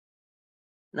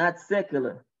 Not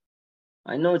secular.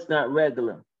 I know it's not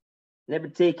regular. Never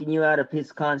taking you out of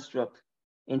his construct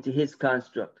into his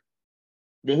construct.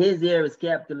 The his there is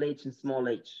capital H and small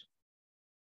h.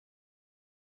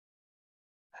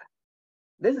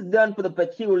 This is done for the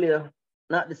peculiar,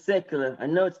 not the secular. I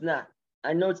know it's not.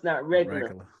 I know it's not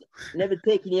regular. Never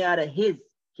taking you out of his,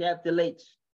 capital H,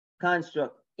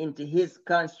 construct into his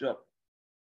construct.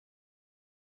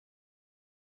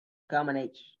 Common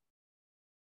H.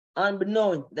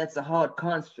 Unbeknown, that's a hard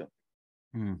construct.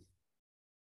 So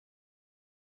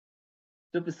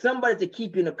for somebody to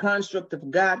keep you in the construct of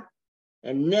God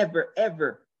and never,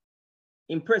 ever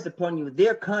impress upon you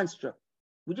their construct,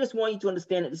 we just want you to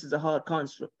understand that this is a hard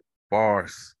construct.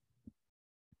 Bars.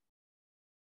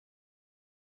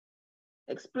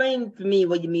 Explain to me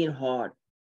what you mean hard.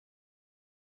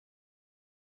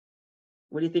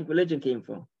 Where do you think religion came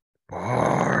from?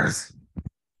 Bars.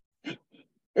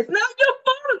 It's not your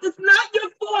fault. It's not your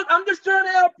fault. I'm just trying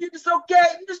to help you. It's okay.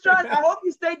 I'm just trying. I hope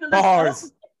you stay to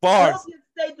this. Bars. I hope you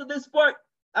stay to this part.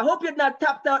 I hope you're not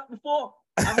tapped out before.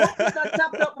 I hope you're not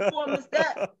tapped out before and missed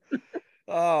that.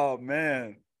 Oh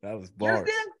man, that was bars.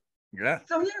 Yeah.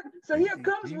 So here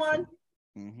comes one.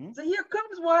 So here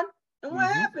comes one. And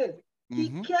what happened? He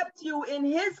kept you in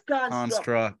his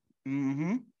construct.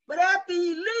 But after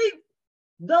he leaves,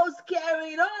 those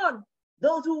carrying on,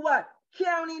 those who what?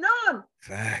 Carrying on.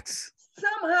 Facts.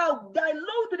 Somehow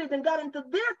diluted it and got into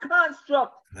their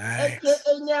construct. Facts.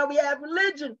 AKA now we have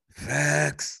religion.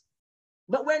 Facts.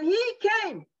 But when he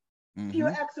came, pure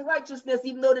acts of righteousness,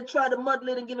 even though they tried to muddle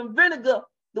it and give him vinegar,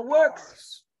 the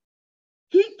works,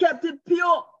 he kept it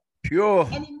pure. Pure.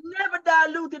 And he never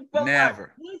diluted from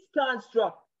his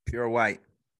construct. Pure white.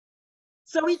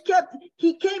 So he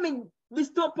came and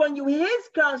bestowed upon you his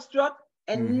construct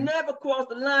and never crossed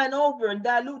the line over and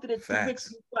diluted it to which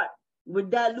we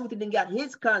diluted and got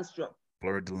his construct.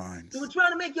 Blurred the lines. So we're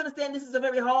trying to make you understand this is a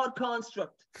very hard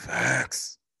construct.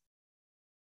 Facts.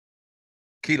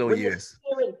 Kilo years.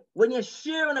 When you're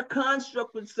sharing a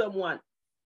construct with someone,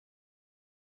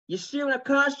 you're sharing a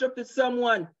construct with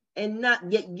someone and not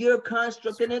get your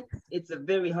construct in it, it's a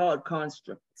very hard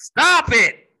construct. Stop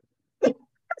it!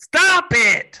 Stop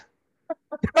it!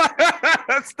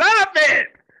 Stop it!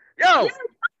 Yo, it's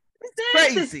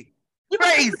crazy.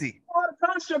 Crazy. What a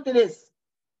construct it is.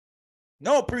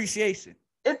 No appreciation.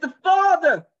 It's the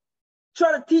father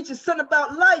trying to teach his son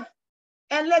about life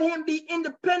and let him be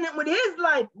independent with his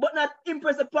life, but not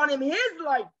impress upon him his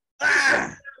life. It's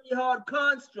a very hard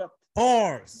construct.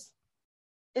 Bars.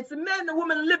 It's a man and a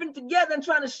woman living together and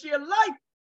trying to share life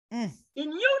in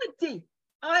unity.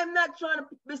 I'm not trying to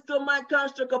bestow my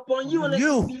construct upon you and let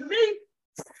you be me.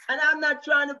 And I'm not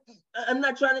trying to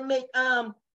make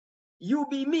you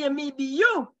be me and me be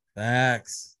you.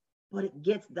 Facts. But it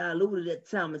gets diluted at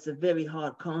times. It's a very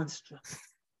hard construct.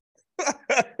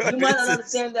 You might not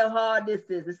understand how hard this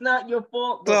is. It's not your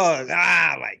fault. Oh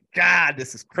my God,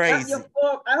 this is crazy. Not your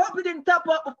fault. I hope you didn't top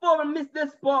up before and miss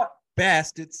this part.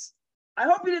 Bastards. I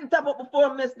hope you didn't top up before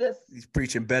and miss this. He's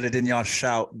preaching better than y'all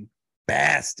shouting.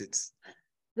 Bastards.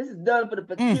 This is done for the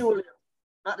peculiar,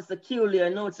 not the secular. I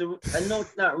know it's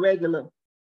not regular.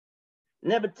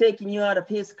 Never taking you out of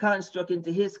his construct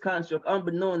into his construct.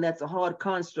 Unbeknown, that's a hard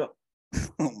construct.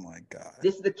 Oh my God.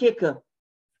 This is the kicker.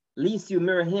 Least you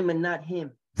mirror him and not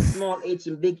him. Small h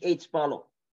and big H follow.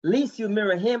 Least you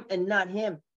mirror him and not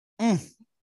him.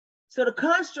 So the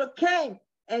construct came,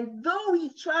 and though he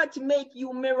tried to make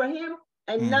you mirror him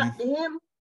and not him,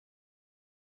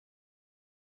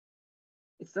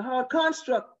 it's a hard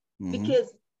construct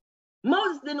because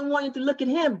Moses didn't want you to look at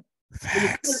him.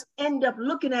 Facts. But you end up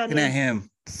looking at him.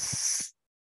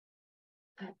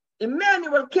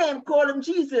 Emmanuel came, called him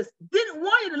Jesus. Didn't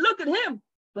want you to look at him,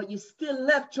 but you still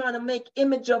left trying to make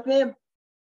image of him.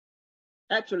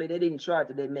 Actually, they didn't try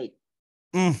to, they made.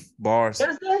 Bars. You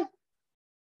understand?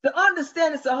 To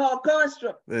understand it's a hard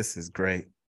construct. This is great.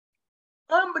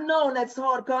 Unbeknown, that's a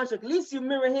hard construct. At least you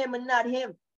mirror him and not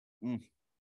him.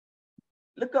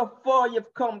 Look how far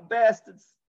you've come, bastards.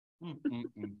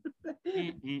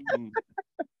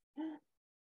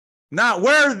 Not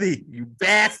worthy, you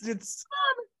bastards.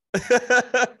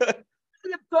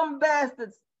 You've come,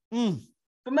 bastards.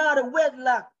 From out of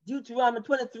wedlock, Deuteronomy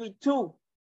 23:2,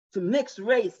 to mixed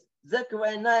race,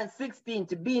 Zechariah 9:16,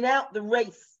 to being out the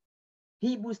race,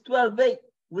 Hebrews 12:8,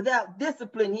 without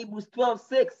discipline, Hebrews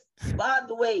 12:6. By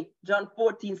the way, John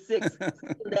 14:6,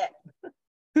 that.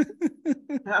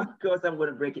 Of course, I'm going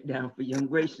to break it down for you. I'm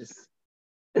gracious.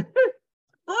 Of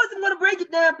course, I'm going to break it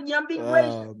down for you. I'm being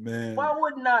gracious. Man. Why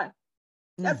wouldn't I?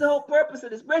 That's the whole purpose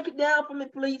of this. Break it down for me,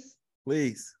 please.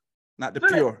 Please. Not the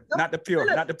pure. Not the pure.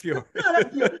 Not the pure. Not the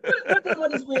pure. Look at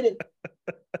what he's reading.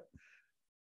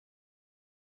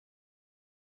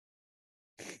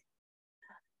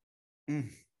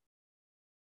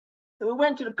 So we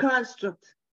went to the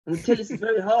construct. And we tell you it's a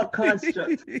very hard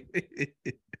construct.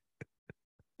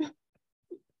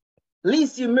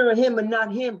 Least you mirror him and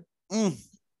not him.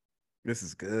 This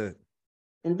is good.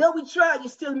 And though we tried, you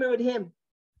still mirrored him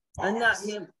and not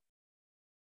him.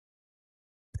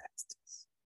 Bastards.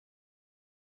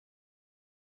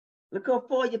 Look how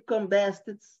far you've come,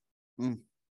 bastards.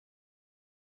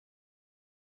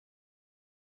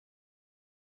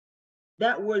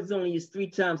 That word's only used 3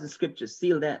 times in scripture.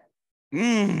 Seal that.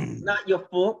 Not your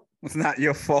fault. It's not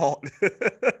your fault.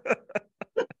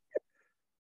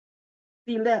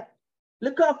 Seal that.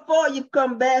 Look how far you've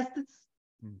come, bastards.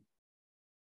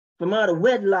 From out of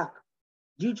wedlock.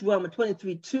 Deuteronomy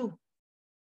 23:2.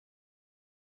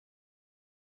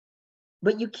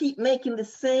 But you keep making the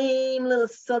same little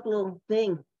subtle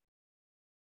thing.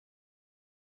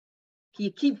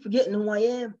 You keep forgetting who I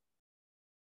am.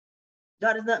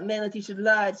 God is not man that he should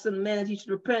lie, son of man that he should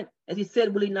repent. As he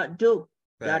said, will he not do?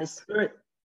 Facts. God is spirit.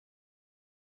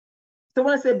 So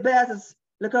when I say bastards,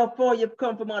 look how far you've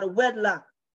come from out of wedlock.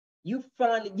 You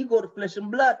go to flesh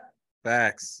and blood.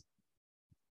 Facts.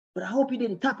 But I hope you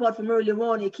didn't tap out from earlier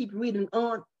on and you keep reading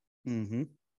on. And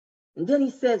then he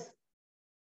says,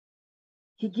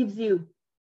 he gives you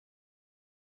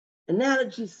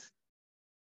analogies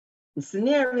and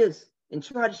scenarios and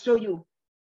try to show you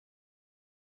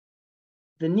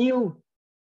the new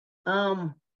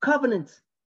covenant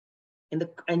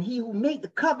and he who made the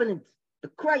covenant, the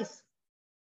Christ,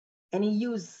 and he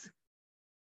used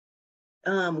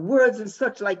words and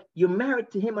such like you're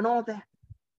married to him and all that.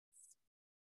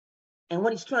 And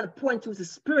what he's trying to point to is the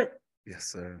spirit. Yes,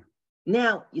 sir.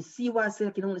 Now, you see why I say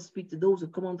I can only speak to those who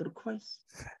come under the Christ?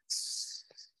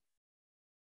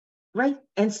 Right?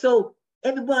 And so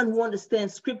everyone who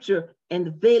understands scripture and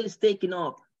the veil is taken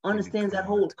off, understands that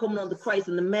whole coming under Christ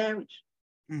and the marriage.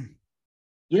 You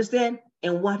understand?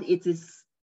 And what it is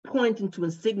pointing to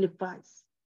and signifies.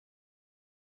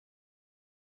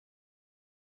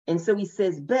 And so he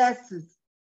says, bastards,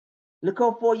 look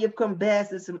how far you've come,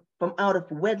 bastards, from out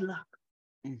of wedlock.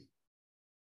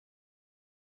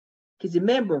 Because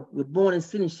remember, we're born in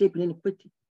sin and shaped in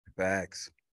iniquity. Facts.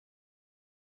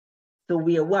 So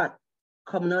we are what?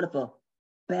 Coming out of a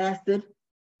bastard.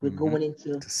 We're going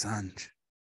into the son.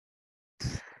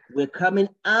 We're coming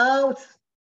out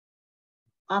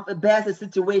of a bastard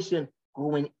situation,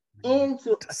 going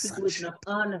into a situation of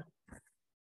honor.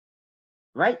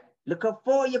 Right? Look how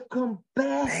far you've come,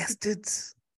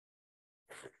 bastards.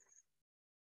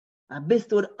 I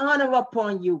bestowed honor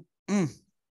upon you.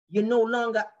 You're no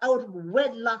longer out of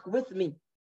wedlock with me.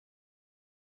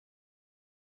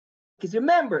 Because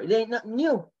remember, it ain't nothing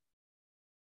new.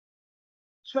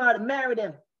 Try to marry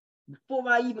them before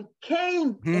I even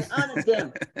came and honored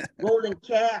them. Golden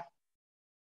calf.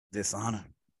 Dishonor.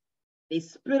 They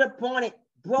split upon it,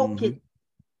 broke it.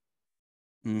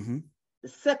 The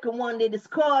second one, they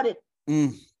discarded.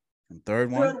 And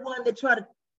third one, they tried to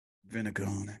vinegar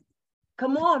on it.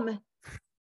 Come on, man.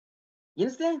 You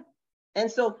understand? And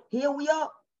so here we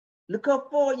are. Look how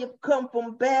far you've come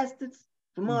from bastards,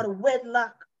 from out of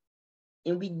wedlock.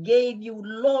 And we gave you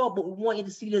law, but we want you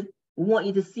to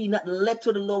see not the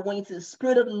letter of the law, we want you to see the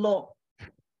spirit of the law. At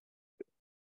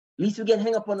least we get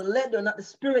hung up on the letter, not the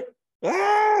spirit. Look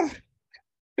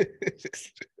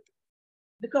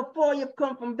how far you've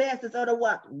come from bastards out of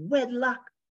what? Wedlock.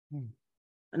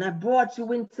 And I brought you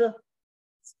into,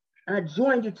 and I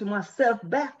joined you to myself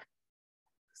back.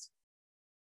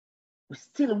 We're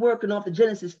still working off the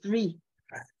Genesis 3,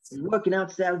 working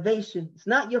out salvation. It's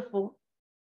not your fault.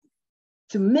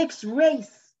 To mix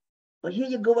race. But here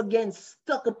you go again,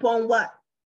 stuck upon what?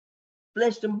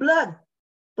 Flesh and blood.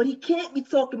 But he can't be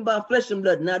talking about flesh and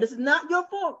blood. Now, this is not your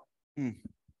fault.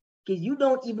 Because you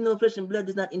don't even know flesh and blood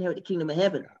does not inherit the kingdom of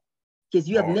heaven. Because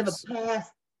you have never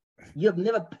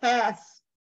passed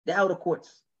the outer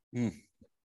courts. So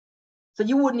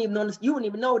you wouldn't even know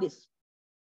this.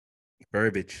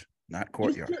 Verbiage. Not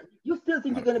courtyard. You still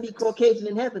think you're going to be Caucasian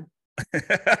in heaven.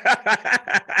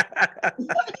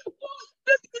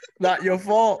 Not your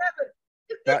fault.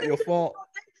 Not your fault.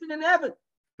 In heaven.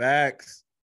 Facts.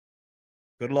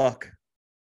 Good luck.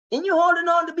 And you're holding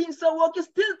on to being so woke, you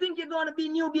still think you're going to be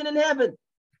Nubian in heaven.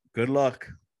 Good luck.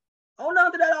 Hold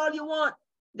on to that all you want.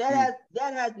 That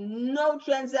has no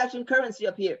transaction currency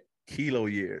up here. Kilo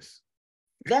years.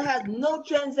 That has no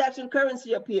transaction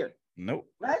currency up here. Nope.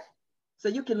 Right? So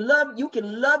you can love your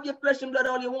flesh and blood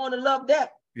all you want to love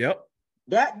that. Yep.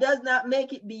 That does not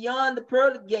make it beyond the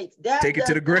pearly gates. That take it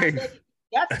to the grave.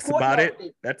 That's about it.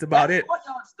 Thing. That's about it.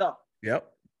 Courtyard stuff. Yep.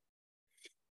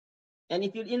 And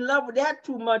if you're in love with that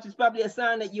too much, it's probably a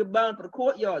sign that you're bound for the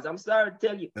courtyards. I'm sorry to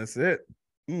tell you. That's it.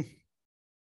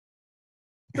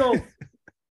 So,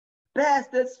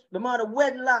 bastards, from out of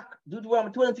wedlock,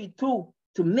 Deuteronomy 23:2,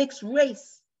 to mix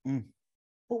race. But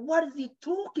what is he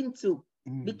talking to?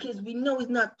 Because we know he's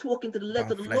not talking to the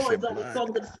letter of the law. He's always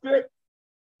talking to the spirit.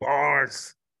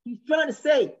 Bars. He's trying to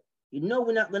say, you know,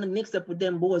 we're not going to mix up with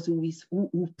them boys who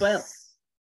fell.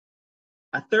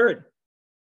 A third.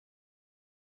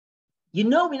 You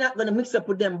know, we're not going to mix up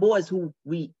with them boys who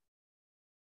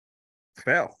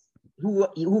fell.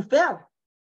 Who fell.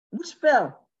 Which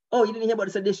fell? Oh, you didn't hear about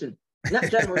the sedition.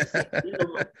 Not January 6th. You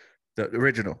know, the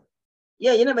original.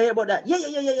 Yeah, you never hear about that. Yeah.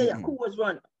 Who was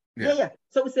run? Yeah.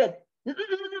 So we said,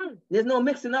 there's no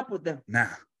mixing up with them. Nah.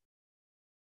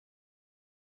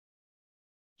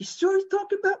 You sure he's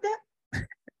talking about that?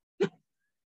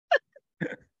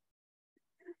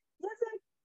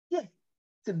 Yes.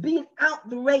 To being out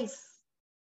the race.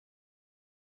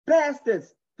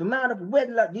 Bastards, from out of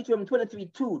wedlock, Deuteronomy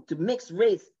 23:2, to mix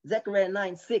race, Zechariah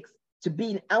 9:6, to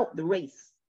being out the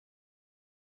race.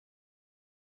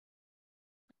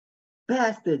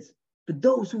 Bastards, for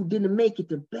those who didn't make it,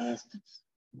 the bastards.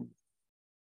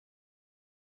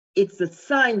 It's a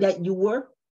sign that you were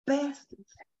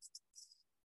bastards.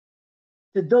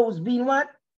 To those being what?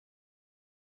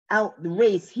 Out the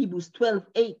race, Hebrews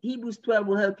 12:8. Hebrews 12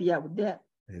 will help you out with that.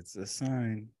 It's a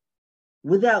sign.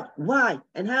 Without why?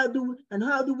 And how do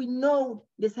we know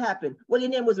this happened? Well, your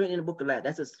name was written in the book of life.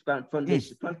 That's a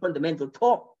foundation, fundamental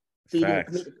talk. So you didn't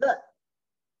commit the cut.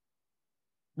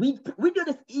 We do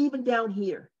this even down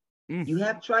here. You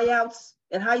have tryouts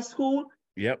at high school.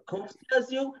 Yep. Coach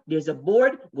tells you there's a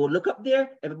board. Go look up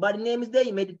there. Everybody's name is there.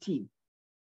 You made the team.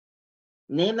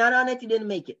 Name not on it. You didn't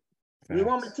make it. We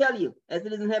want me to tell you, as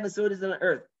it is in heaven, so it is on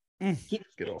earth.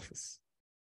 Get off this.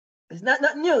 It's not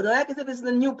new. Don't act as if it's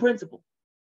a new principle.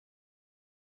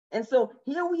 And so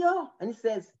here we are. And it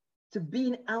says, to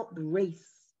being out the race.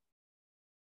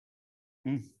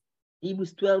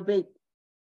 Hebrews 12:8.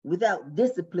 Without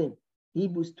discipline.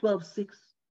 Hebrews 12:6.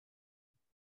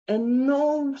 And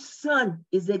no son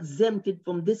is exempted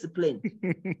from discipline.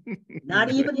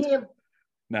 Not even him.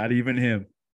 Not even him.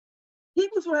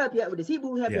 Hebrews will help you out with this.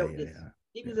 Hebrews will help you out with this.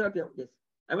 Hebrews will help you out with this.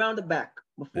 Around the back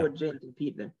before James and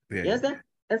Peter. You understand?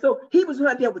 And so Hebrews will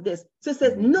help you out with this. So it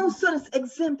says, no son is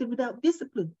exempted without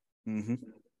discipline.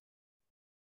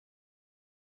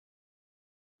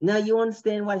 Now you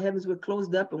understand why heavens were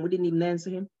closed up and we didn't even answer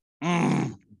him?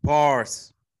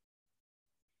 Bars.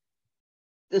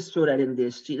 Let's throw that in there.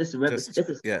 Just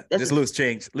loose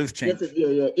change. Loose change.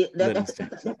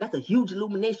 That's a huge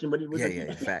illumination, but it was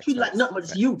facts, like nothing, but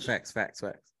it's huge. Facts.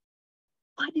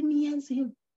 Why didn't he answer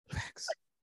him? Facts.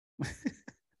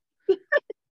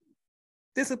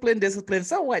 Discipline.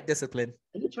 Somewhat discipline.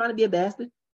 Are you trying to be a bastard?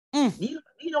 You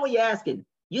know what you're asking.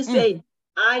 You're saying,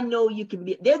 I know you can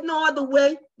be. There's no other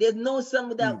way. There's no son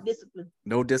without discipline.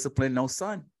 No discipline, no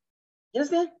son. You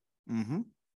understand?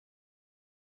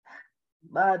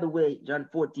 By the way, John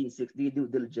 14:6, do your due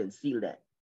diligence, seal that.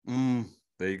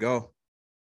 There you go.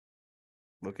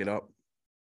 Look it up.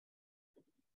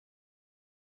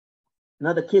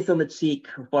 Another kiss on the cheek.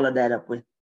 Follow that up with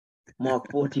Mark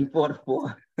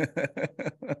 14:44.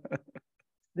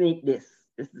 Sneak this.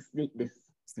 Just to sneak this.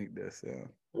 Sneak this, yeah.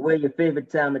 Where your favorite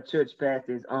time at church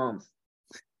pastor is alms.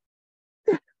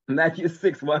 Matthew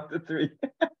 6:1-3.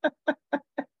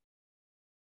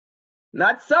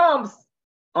 Not Psalms.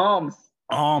 Alms.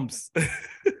 Alms.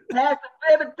 Pastor's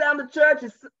favorite time at church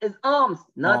is alms,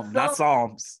 not Psalms. Not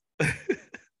Psalms.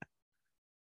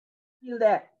 Feel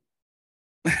that.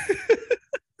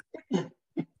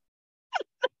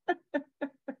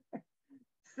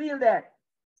 Seal that.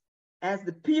 As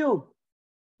the pew,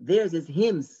 theirs is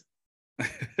hymns.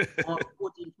 On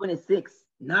 14:26,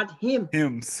 not him.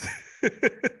 Hymns.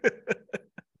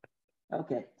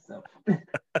 Okay, so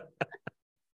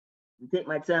take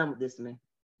my time with this, man.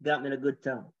 Got me in a good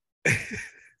time.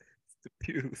 The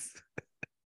pews.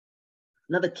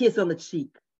 Another kiss on the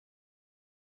cheek.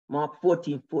 Mark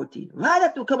 14:14. Right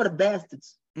after we come to the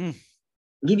bastards.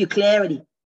 Give you clarity.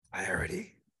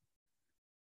 Clarity.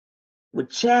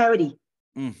 With charity.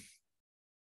 And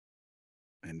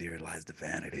there lies the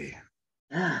vanity.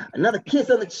 Another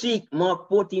kiss on the cheek. Mark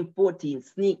 14:14.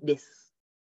 Sneak this.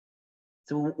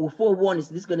 So we'll forewarn this.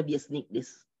 This is going to be a sneak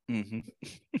this.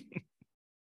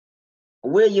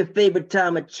 Where your favorite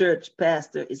time at church,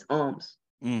 pastor, is alms.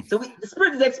 So the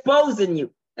Spirit is exposing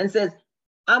you and says,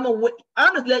 I'm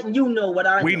just letting you know what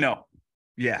I know. We know.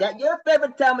 Yeah. That your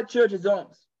favorite time at church is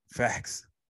alms. Facts.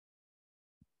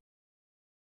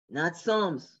 Not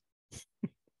Psalms.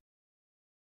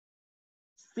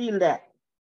 Seal that.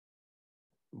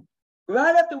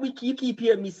 Right after you keep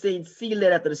hearing me saying seal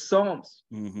that after the Psalms.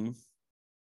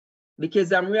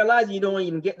 Because I'm realizing you don't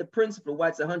even get the principle why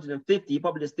it's 150. You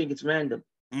probably just think it's random.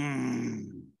 Because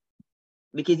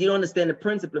you don't understand the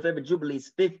principle of every Jubilee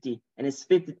is 50, and it's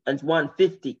 50 and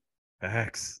 150.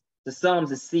 Facts. The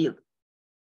Psalms is sealed.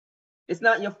 It's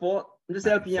not your fault. I'm just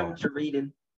helping you out with your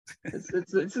reading.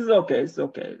 It's okay. It's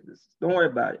okay. Don't worry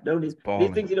about it. These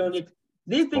things you don't need.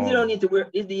 These things you don't need to worry.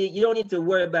 You don't need to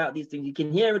worry about these things. You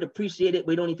can hear it, appreciate it,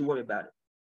 but you don't need to worry about it.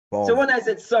 So when I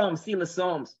said Psalms, seal of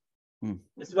Psalms,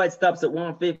 that's why it stops at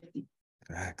 150.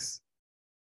 Facts.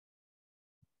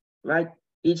 Right?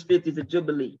 Each 50 is a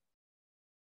Jubilee.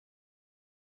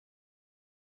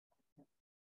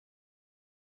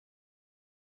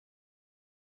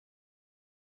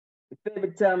 The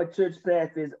favorite time of church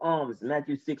fast is alms.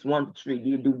 Matthew 6, 1-3. Do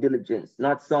your due diligence,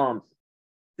 not Psalms.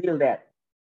 Feel that.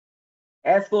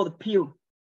 As for the pew,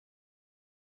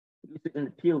 you sit in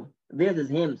the pew. There's his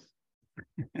hymns.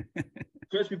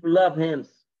 Church people love hymns.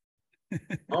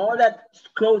 All that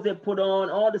clothes they put on,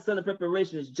 all the Sunday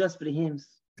preparation is just for the hymns.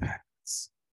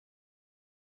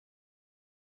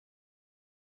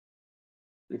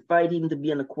 We fight even to be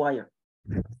in the choir.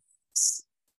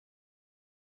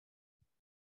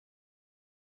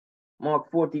 Mark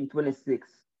 14:26.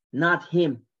 Not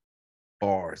him.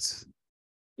 Bars.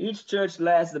 Each church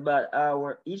lasts about an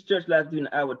hour. Each church lasts between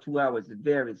an hour, 2 hours. It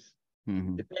varies.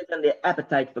 Depends on their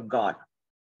appetite for God.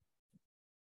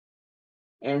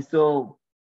 And so,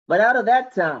 but out of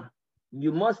that time,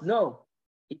 you must know,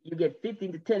 if you get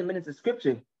 15 to 10 minutes of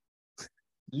scripture,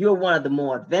 you're one of the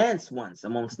more advanced ones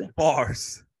amongst them.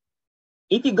 Bars.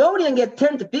 If you go there and get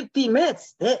 10 to 15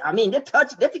 minutes, they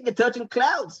think they're touching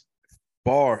clouds.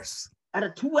 Bars. Out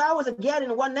of 2 hours of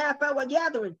gathering, 1.5 hour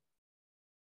gathering.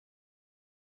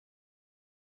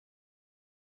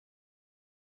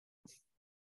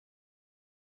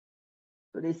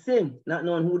 So they sing, not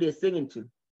knowing who they're singing to.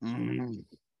 And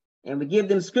we give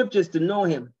them scriptures to know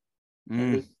him.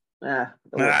 For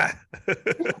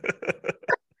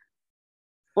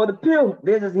the pew,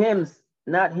 this is hymns,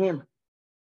 not him.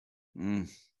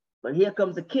 But here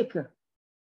comes the kicker.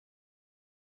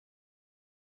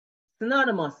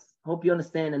 Synonymous. Hope you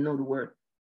understand and know the word.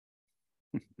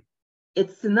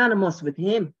 It's synonymous with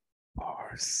him.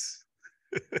 Bars.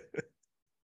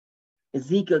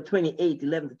 Ezekiel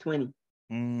 28:11-20.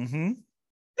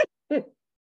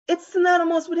 It's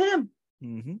synonymous with him.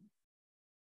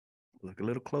 Look a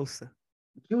little closer.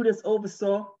 Judas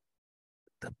oversaw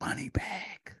the money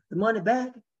bag. The money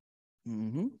bag.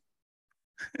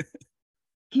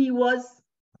 He was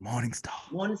Morning Star.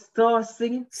 Morning Star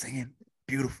singing. Singing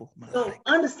beautiful. Melodic. So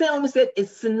understand when we said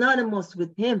it's synonymous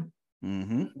with him.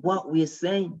 What we're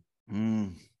saying.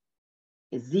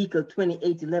 Ezekiel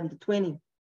 28:11-20.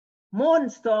 Morning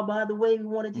Star, by the way, we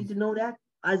wanted you to know that.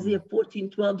 Isaiah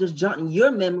 14:12, just jotting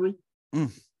your memory.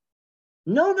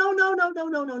 No.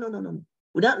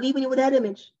 Without leaving you with that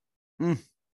image. Then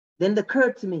it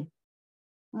occurred to me.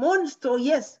 Morning Star,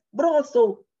 yes, but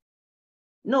also,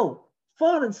 no,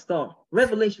 fallen star.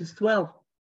 Revelations 12.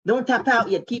 Don't tap out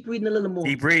yet. Keep reading a little more.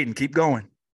 Keep reading. Keep going.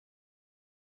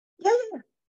 Yeah.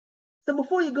 So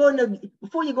before you go into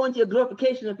your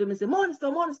glorification of him and say, Morning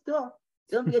Star,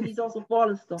 don't forget he's also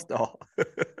fallen star.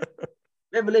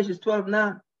 Revelations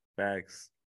 12:9. Facts.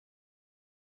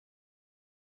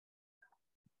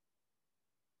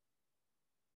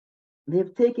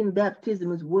 They've taken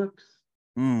baptism as works.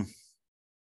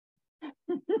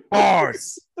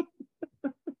 Bars.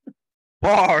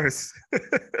 Bars.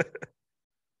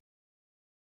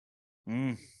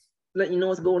 Let you know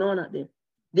what's going on out there.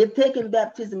 They've taken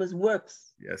baptism as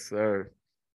works. Yes, sir.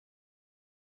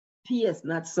 P.S.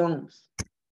 not songs.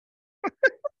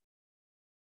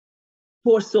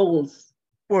 Poor souls.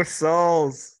 Poor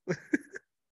souls.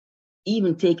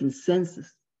 Even taking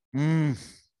census. Yep.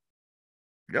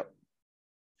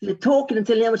 They're talking and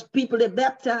telling how much people they're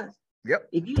baptized. Yep.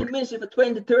 If you're in ministry for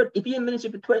 20 to 30, if you're in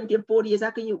ministry for 20 or 40 years, how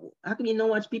can you know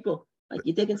how much people? Like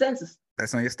you're taking census.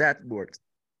 That's on your stat board.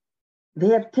 They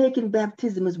have taken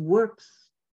baptism as works.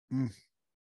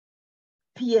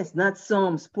 P.S. not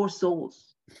psalms, poor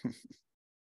souls.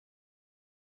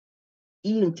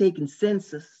 Even taking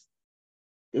census.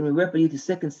 Then we refer you to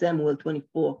 2 Samuel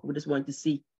 24. We just wanted to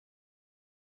see.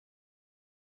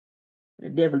 The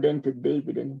devil entered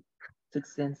David and took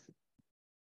census.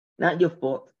 Not your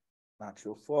fault. Not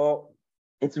your fault.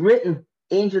 It's written,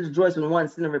 angels rejoice when one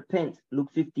sinner repent.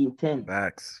 Luke 15:10.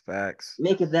 Facts.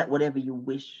 Make it that whatever you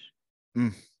wish.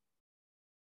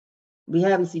 We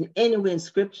haven't seen anywhere in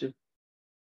scripture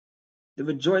the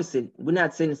rejoicing. We're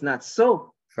not saying it's not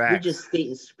so. Facts. We're just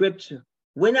stating scripture.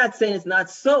 We're not saying it's not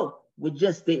so. We're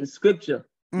just stating scripture.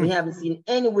 We haven't seen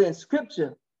anywhere in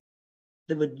scripture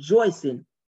the rejoicing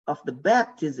of the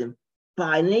baptism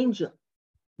by an angel.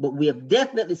 But we have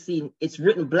definitely seen it's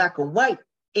written black and white.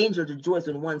 Angels rejoice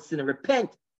when one sinner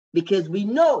repent, because we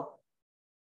know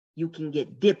you can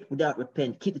get dipped without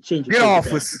repent. Keep the change. Get off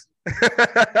us.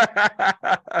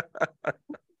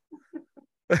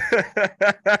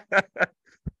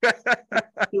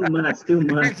 Too much.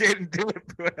 You're getting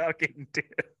dipped without getting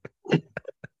dipped.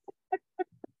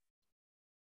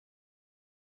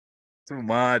 Too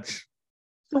much.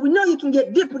 So we know you can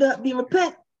get dipped without being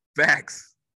repent. Facts.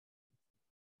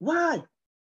 Why?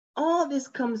 All this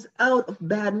comes out of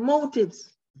bad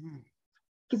motives.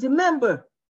 Because remember,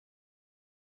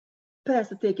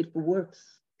 pastor take it for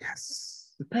works.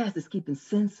 Yes. The pastor's keeping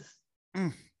census.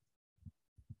 You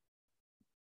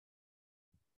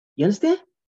understand?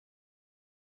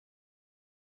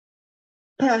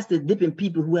 Pastor dipping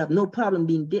people who have no problem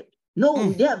being dipped.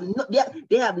 No, they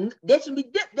should be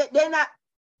dipped. They're not.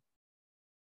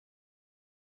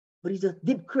 But he's just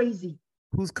dip crazy.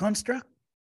 Who's construct?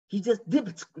 He just dip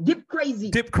crazy.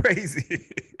 Dip crazy.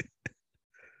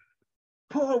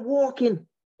 Paul walking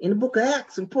in the book of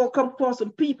Acts, and Paul come across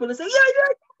some people and say, yeah.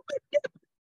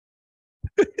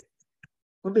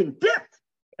 We've been dipped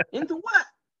into what?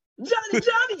 Johnny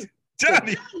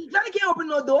can't open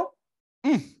no door.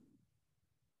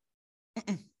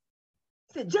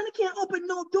 Said Johnny can't open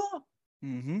no door.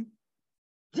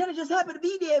 Johnny just happened to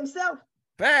be there himself.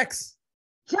 Facts.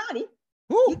 Johnny,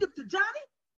 you dipped to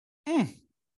Johnny?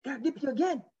 Gotta dip you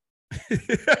again.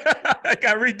 I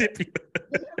gotta re-dip you.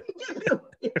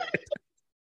 At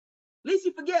least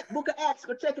you forget book of Acts.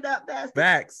 Go check it out, bastard.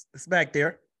 Facts. It's back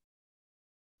there.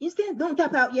 You understand? Don't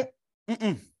tap out yet.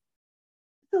 So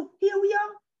here we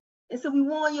are. And so we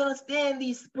want you to understand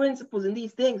these principles and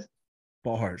these things.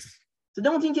 Bars. So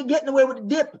don't think you're getting away with the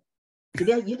dip.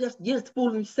 You're just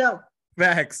fooling yourself.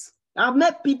 Facts. I've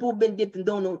met people who've been dipped and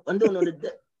don't know the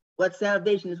dip. What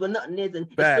salvation is, what nothing is,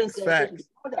 and facts.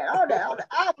 All that.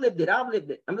 I've lived it. I'm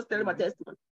just telling my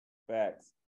testimony.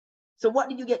 Facts. So what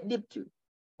did you get dipped to?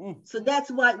 So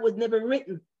that's why it was never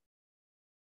written.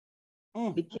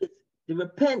 Because the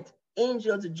repent,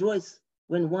 angels rejoice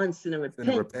when one sinner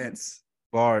repents.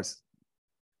 Bars.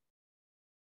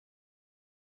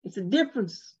 It's a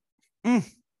difference.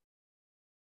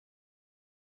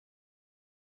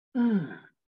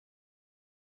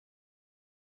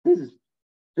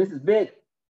 This is big.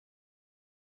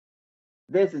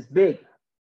 This is big.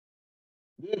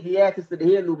 Give you access to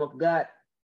the heirloom of God,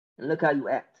 and look how you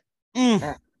act.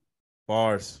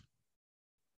 Bars.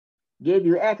 Gave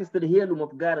you access to the heirloom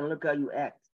of God, and look how you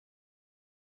act.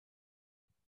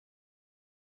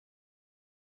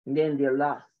 And then they're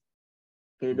lost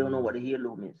because they don't know what the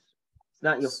heirloom is. It's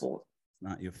not your fault. It's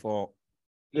not your fault.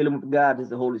 Heirloom of God is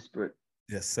the Holy Spirit.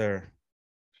 Yes, sir.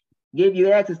 Give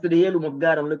you access to the heirloom of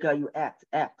God, and look how you act.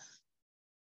 Acts.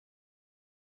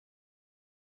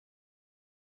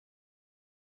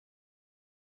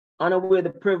 Unaware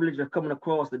the privilege of coming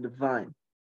across the divine.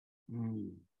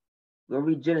 We'll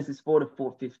read Genesis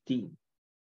 44:15.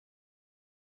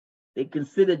 They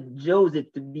considered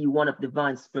Joseph to be one of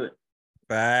divine spirit.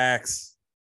 Facts.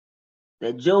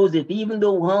 That Joseph, even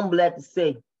though humble, had to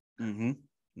say,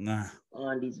 Nah.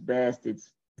 On these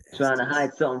bastards trying to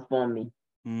hide something from me.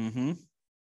 I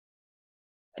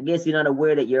guess you're not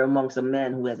aware that you're amongst a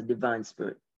man who has a divine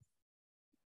spirit.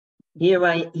 Here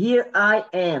I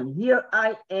am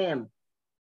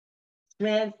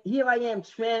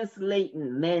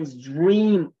translating man's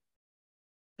dream.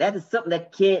 That is something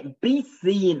that can't be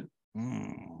seen.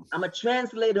 I'm a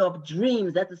translator of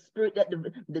dreams. That's the spirit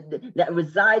that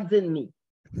resides in me.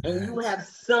 And you have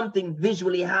something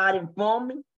visually hiding from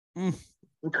me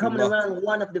and coming around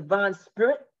one of divine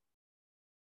spirit.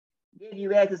 Give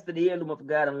you access to the heirloom of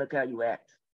God, and look how you act.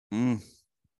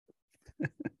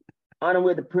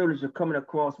 Unaware the privilege of coming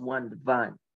across one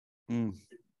divine. In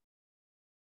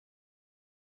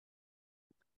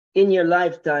your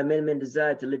lifetime, many men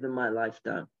desire to live in my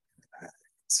lifetime.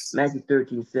 Matthew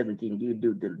 13:17, do your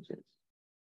due diligence.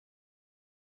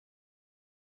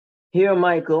 Here,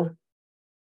 Michael,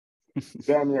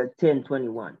 Daniel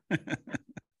 10:21.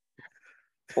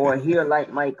 Or here,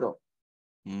 like Michael,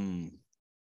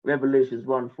 Revelations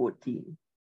 1:14.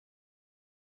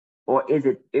 Or is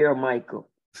it Air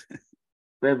Michael,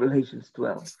 Revelations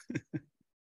 12?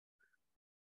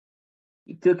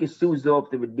 He took his shoes off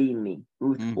to redeem me,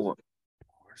 Ruth 4.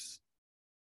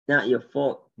 Not your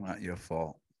fault. Not your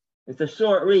fault. It's a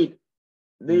short read.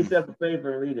 Do yourself a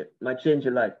favor and read it. Might change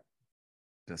your life.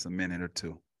 Just a minute or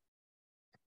two.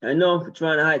 I know if you're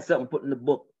trying to hide something, put in the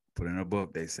book. Put in a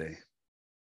book, they say.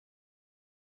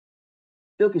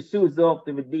 Took his shoes off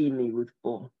to redeem me, Ruth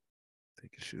 4.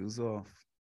 Take your shoes off.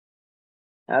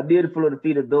 How beautiful are the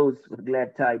feet of those with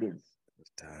glad tidings.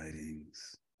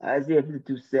 Tidings. Isaiah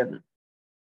 52:7.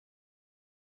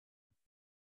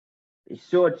 The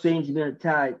short change been a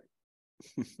tide.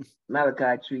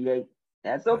 Malachi 3:8.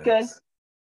 That's okay. Yes.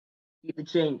 Keep the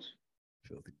change.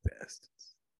 Filthy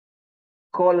bastards.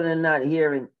 Calling and not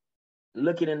hearing,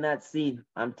 looking and not seeing.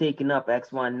 I'm taking up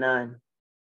Acts 1:9.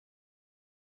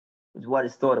 Is what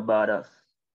is thought about us.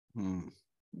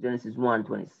 Genesis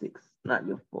 1:26. Not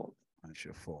your fault. Not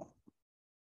your fault.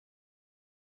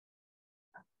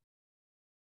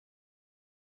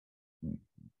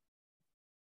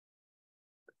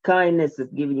 Kindness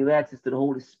of giving you access to the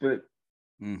Holy Spirit.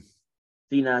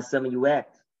 See now some of you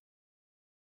act.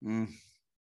 You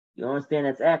understand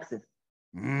that's access.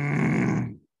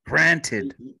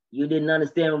 Granted. You didn't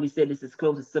understand when we said this is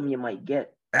close as some of you might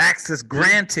get. Access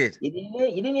granted. You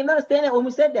didn't even understand that when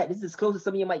we said that. This is as close as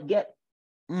some of you might get.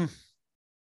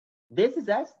 This is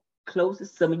as close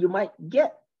as some of you might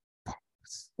get.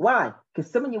 Why?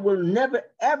 Because some of you will never,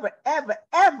 ever, ever,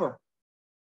 ever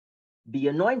be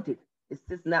anointed. It's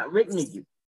just not written in you.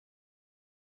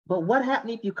 But what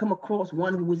happens if you come across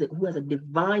one who has a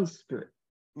divine spirit?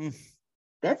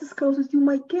 That's as close as you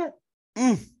might get.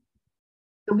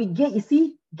 So we get, you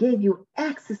see, gave you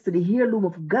access to the heirloom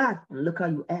of God, and look how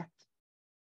you act.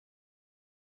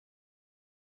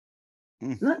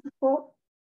 Not your fault.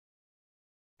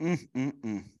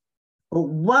 But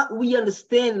what we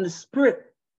understand in the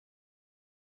spirit,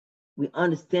 we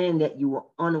understand that you were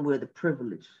unaware of the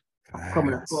privilege of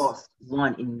coming across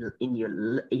one in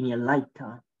your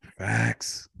lifetime.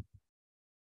 Facts.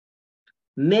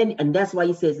 Many, and that's why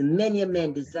he says, many a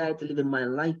man desire to live in my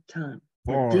lifetime.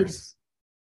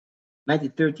 Matthew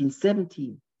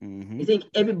 13:17. You think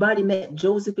everybody met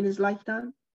Joseph in his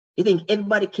lifetime? You think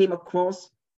everybody came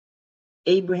across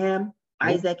Abraham,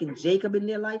 Isaac, and Jacob in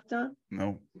their lifetime?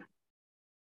 No.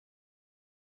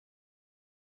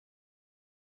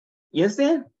 You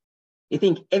understand? You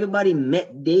think everybody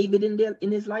met David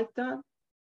in his lifetime?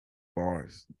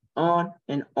 Bars. On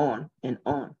and on and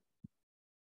on.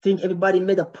 Think everybody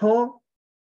met a Paul?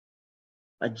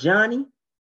 A Johnny?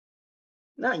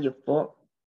 Not your fault.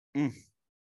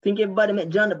 Think everybody met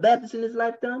John the Baptist in his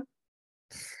lifetime?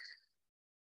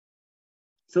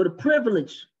 So the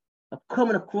privilege of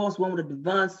coming across one with a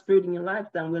divine spirit in your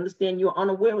lifetime, we understand you're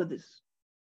unaware of this.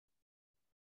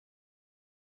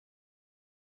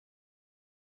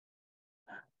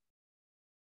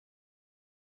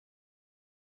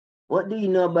 What do you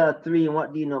know about 3 and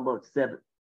what do you know about 7?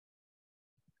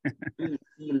 3 is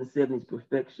seal and 7 is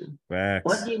perfection. Facts.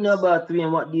 What do you know about 3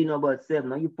 and what do you know about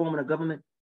 7? Are you forming a government?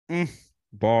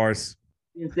 Bars.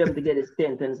 3 and 7 together is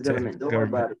 10. 10 is government. Don't worry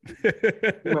about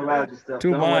it. Numerology stuff.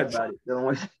 Too Don't much. worry about it. Don't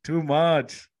worry. Too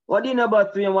much. What do you know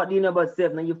about 3 and what do you know about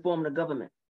 7? Are you forming a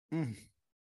government?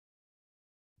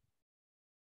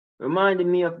 Reminded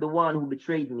me of the one who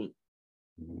betrayed me.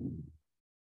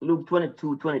 Luke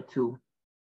 22:22.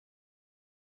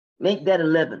 Make that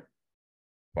 11.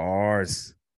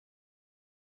 Bars.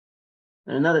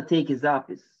 And another take his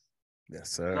office. Yes,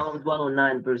 sir. Psalms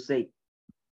 109:8.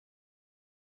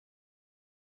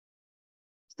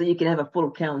 So you can have a full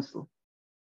counsel.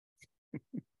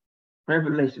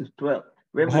 Revelation 12.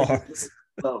 Revelation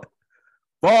 12.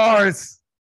 Bars.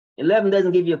 11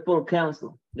 doesn't give you a full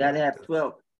counsel. You gotta have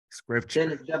 12.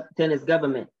 Scripture. 10 is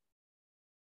government.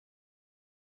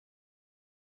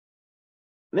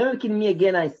 Remember me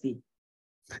again, I see.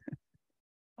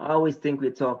 I always think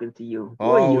we're talking to you. Who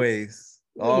always.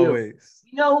 Always.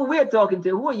 You know who we're talking to.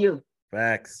 Who are you?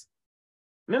 Facts.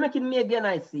 Remember me again,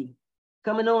 I see.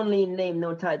 Coming only in name,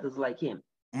 no titles like him.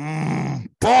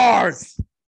 Bars.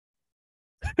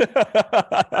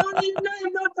 Only in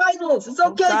name, no titles. It's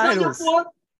okay. It's not your fault.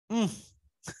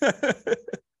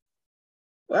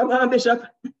 Well, come on, Bishop.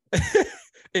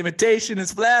 Imitation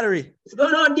is flattery. What's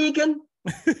going on, Deacon?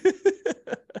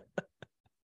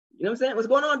 You know what I'm saying? What's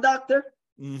going on, Doctor?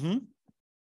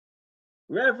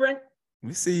 Reverend?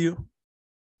 We see you.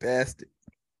 Bastard.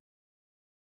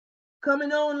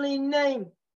 Coming only in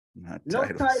name. Not no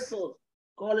titles. titles.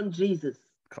 Call him Jesus.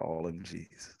 Call him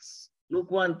Jesus. Luke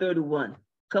 1:31.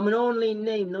 Coming only in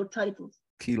name, no titles.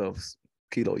 Kilos.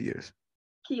 Kilo years.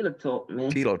 Kilo talk, man.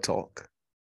 Kilo talk.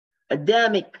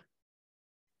 Adamic.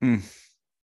 You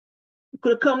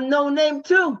could have come no name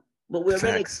too, but we're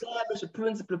going to establish a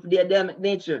principle for the Adamic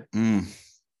nature.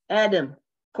 Adam,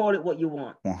 call it what you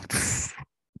want. It's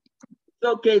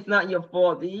okay, it's not your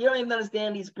fault. You don't even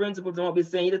understand these principles and what we're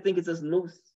saying. You don't think it's just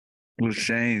loose. Loose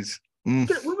change. We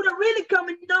would have really come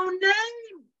with no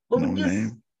name. But no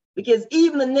name. Because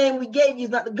even the name we gave you is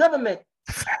not the government.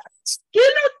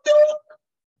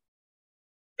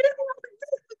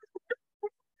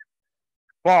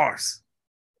 Bars.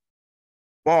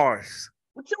 Bars.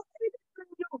 What you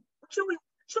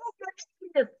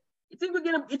think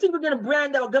we're gonna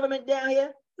brand our government down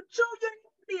here? But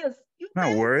you're aliens.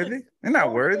 Not worthy. They're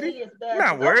not worthy. Aliens,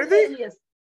 not worthy. Aliens.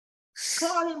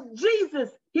 Call him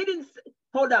Jesus. He didn't say,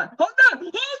 hold on, you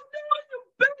bastard.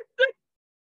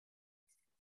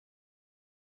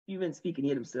 He even speaking, he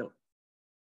hit himself.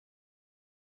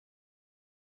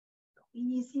 Go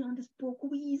easy on this book.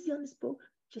 Go easy on this book.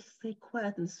 Just stay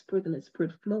quiet and let the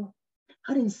spirit flow.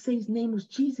 I didn't say his name was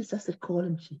Jesus. I said call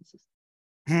him Jesus.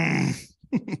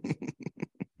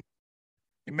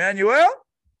 Emmanuel?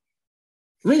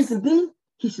 Reason being,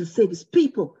 he should save his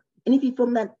people. And if he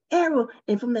from that era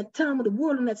and from that time of the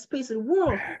world and that space of the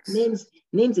world, names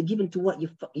are given to what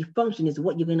your function is,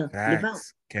 what you're gonna live out.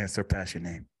 Can't surpass your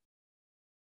name.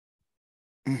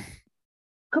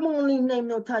 Come on, leave name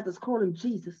no titles. Call him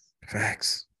Jesus.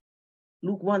 Facts.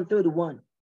 Luke 1:31.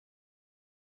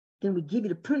 Then we give you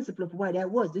the principle of why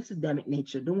that was. This is Adamic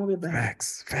nature. Don't worry about it.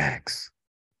 Facts.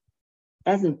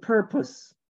 As in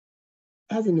purpose.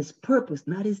 As in his purpose,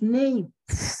 not his name.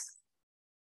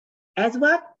 As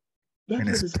what? That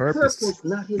was his purpose,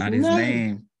 not his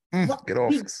name. Get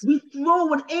off this. We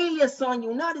throw an alias on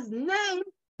you, not his name.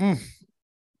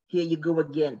 Here you go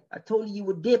again. I told you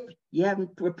would dip. You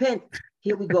haven't repent.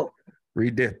 Here we go.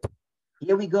 Re-dip.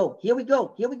 Here we go.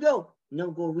 Now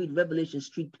go read Revelation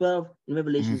 3:12 and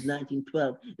Revelations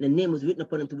 19:12. And the name was written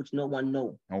upon him to which no one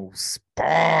knows. Oh,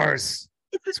 spars.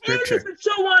 It's an alias to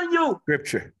show on you.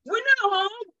 Scripture. We're not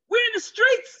home. We're in the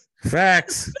streets.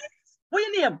 Facts. What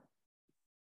your name?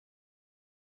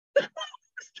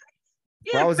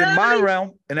 If I was in my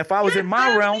realm, and if I was in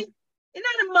my realm, you're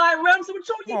not in my realm, so we're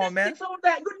showing you on, man. All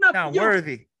that. Good enough not for you.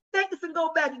 Worthy. Take this and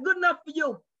go back. Good enough for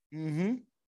you. Name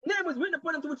was written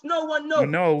upon him to which no one knows. Who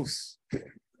knows?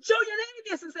 Show your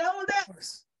alias and say, hold that.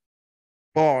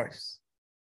 Bars.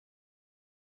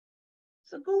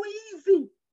 So go easy.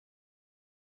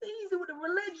 Easy with the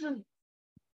religion.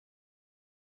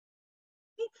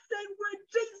 It's the same word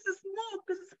Jesus more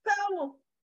because it's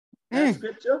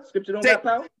power. Scripture don't got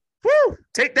power. Woo!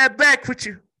 Take that back with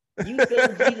you. You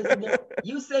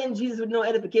saying Jesus with no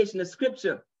edification of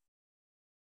scripture.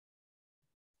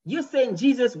 You're saying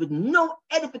Jesus with no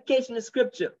edification of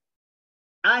scripture.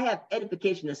 I have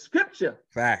edification of scripture.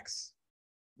 Facts.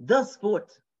 Thus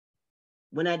forth,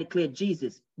 when I declare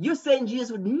Jesus, you're saying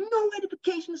Jesus with no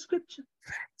edification of scripture.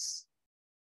 Facts.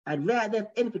 I'd rather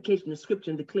have edification of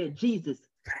scripture and declare Jesus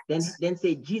than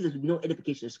say Jesus with no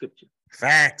edification of scripture.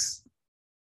 Facts.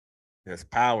 There's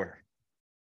power.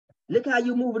 Look how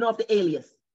you're moving off the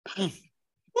alias. Woo!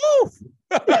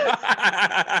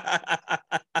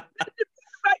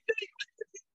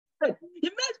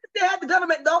 Imagine if they had the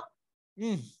government though.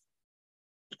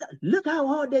 Look how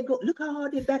hard they go. Look how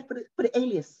hard they back for the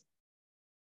alias.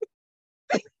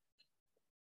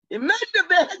 Imagine if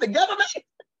they had the government.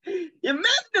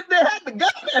 Imagine if they had the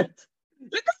government.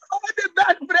 Look how hard they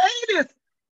back for the alias.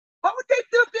 What would they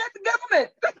do if they had the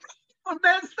government? Oh,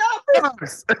 man, stop it.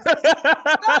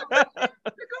 Stop it.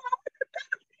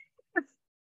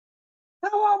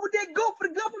 How hard would they go for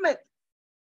the government?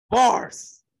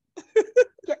 Bars.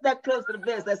 Get that close to the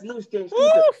vest. That's loose change.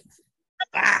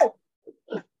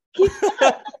 Keep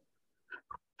that.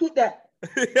 Keep that.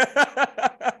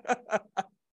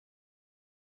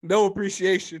 No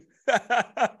appreciation.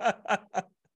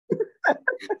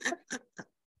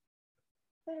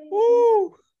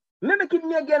 Woo. Mimicking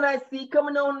me again, I see. Come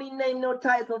and only name no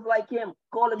titles like him.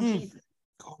 Call him Jesus.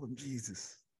 Call him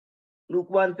Jesus. Luke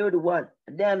 1:31.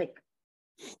 Adamic.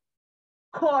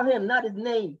 Call him, not his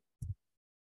name.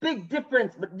 Big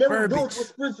difference, but those who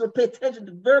spiritual pay attention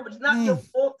to verbiage, not your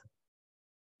fault.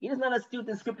 He is not astute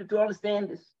in scripture to understand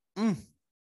this.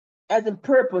 As in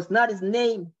purpose, not his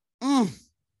name.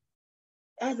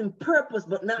 As in purpose,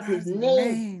 but not his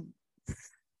name.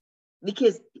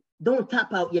 Because don't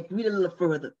tap out yet. Read a little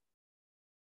further.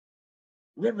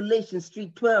 Revelations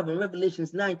 3:12 and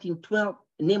Revelations 19:12.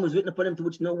 The name was written upon them to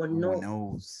which no one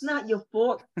knows. It's not your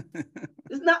fault.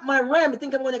 It's not my realm. You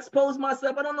think I'm going to expose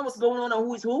myself? I don't know what's going on or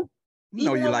who is who.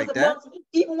 No, you like that.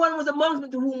 Even one was amongst me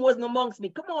to whom wasn't amongst me.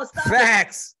 Come on, stop.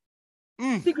 Facts.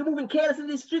 Think we're moving careless in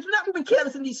these streets? We're not moving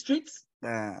careless in these streets.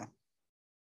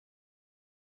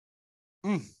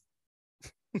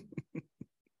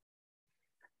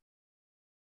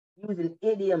 Using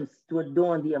idioms to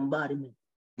adorn the embodiment.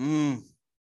 It's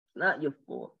not your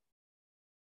fault.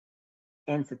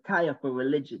 And satire for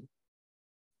religion.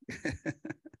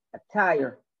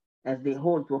 Attire as they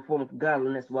hold to a form of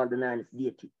godliness while denying its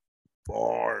deity.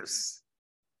 Bars.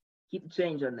 Keep the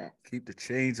change on that. Keep the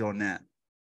change on that.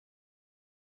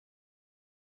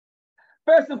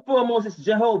 First and foremost, it's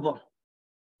Jehovah.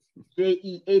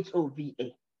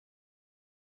 Jehova.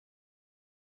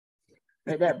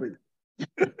 Let that breathe.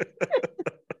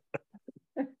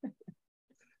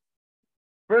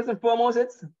 First and foremost,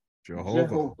 it's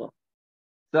Jehovah.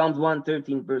 Psalms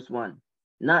 113, verse 1.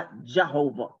 Not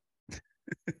Jehovah.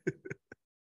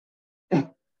 Let's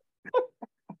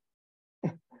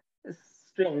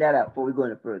straighten that out before we go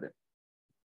any further.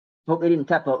 Hope they didn't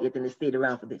tap out yet and they stayed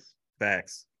around for this.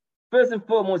 Facts. First and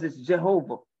foremost, it's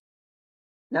Jehovah,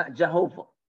 not Jehovah.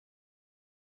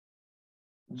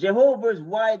 Jehovah is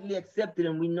widely accepted,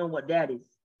 and we know what that is.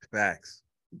 Facts.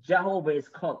 Jehovah is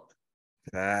cult.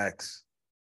 Facts.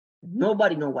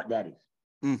 Nobody know what that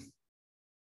is.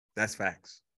 That's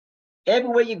facts.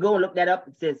 Everywhere you go, look that up.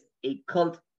 It says a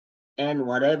cult and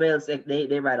whatever else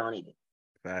they write on it.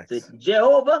 Facts. So it's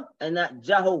Jehovah and not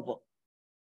Jehovah.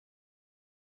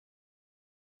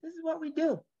 This is what we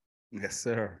do. Yes,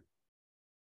 sir.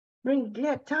 Bring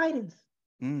glad tidings.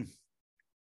 We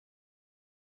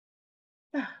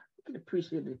can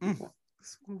appreciate it.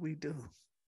 That's what we do.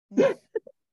 First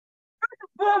and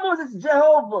foremost, it's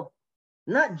Jehovah,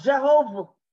 not Jehovah.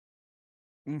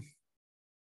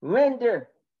 Render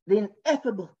the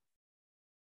ineffable.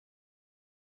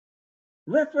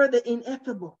 Refer the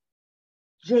ineffable.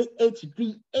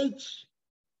 JHVH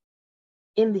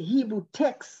in the Hebrew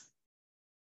text.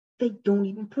 They don't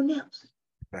even pronounce it.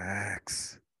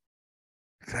 Facts.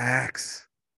 Facts.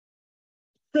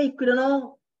 Sacred and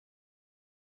all.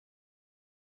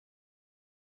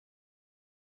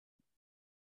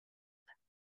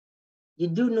 You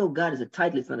do know God is a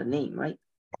title, it's not a name, right?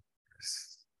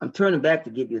 I'm turning back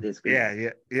to give you this.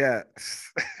 Yeah.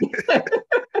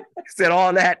 Said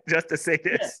all that just to say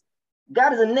this. Yeah.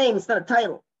 God is a name, it's not a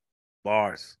title.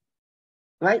 Bars.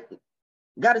 Right?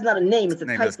 God is not a name, it's a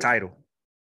title. Title.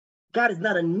 God is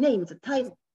not a name, it's a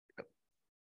title.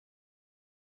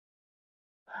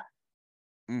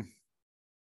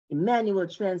 Emmanuel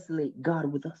translate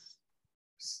God with us.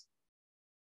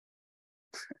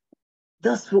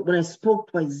 Thus when I spoke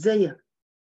to Isaiah,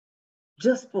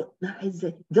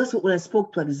 when I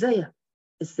spoke to Isaiah,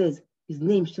 it says his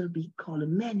name shall be called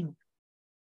Emmanuel.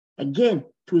 Again,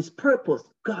 to his purpose,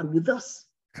 God with us.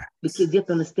 Because you have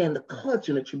to understand the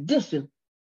culture and the tradition.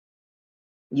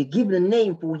 You're given a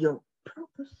name for your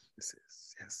purpose. Yes,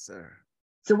 sir.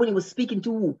 So when he was speaking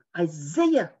to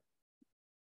Isaiah,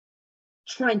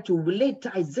 trying to relate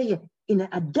to Isaiah in an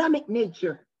Adamic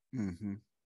nature.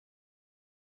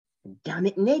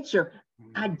 Adamic nature.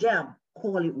 Adam,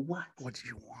 call it what? What do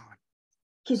you want?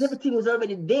 Because everything was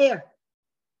already there.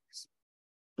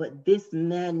 But this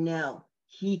man now,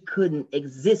 he couldn't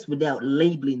exist without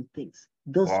labeling things.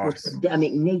 Those were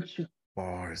Adamic nature.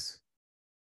 Bars.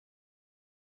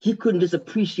 He couldn't just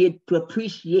appreciate.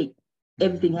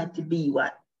 Everything had to be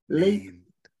what? Named.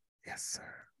 Yes, sir.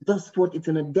 Thus forth, it's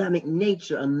an Adamic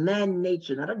nature, a man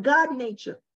nature, not a God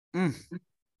nature. It's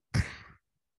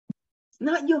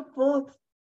not your fault.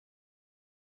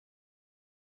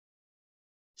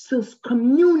 So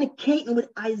communicating with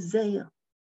Isaiah,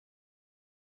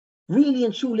 really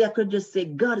and truly, I could just say,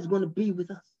 God is going to be with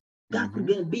us. God is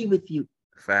going to be with you.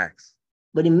 Facts.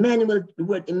 But Emmanuel, the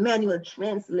word Emmanuel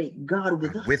translate God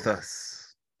with us. With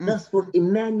us. Thus forth,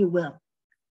 Emmanuel.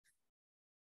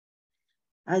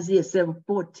 Isaiah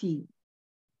 7:14.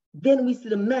 Then we see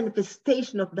the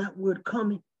manifestation of that word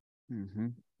coming.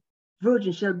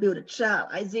 Virgin shall build a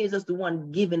child. Isaiah is just the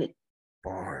one giving it.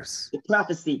 Bars. The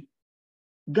prophecy.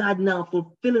 God now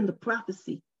fulfilling the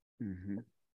prophecy. At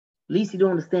least you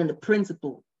don't understand the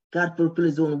principle. God fulfilled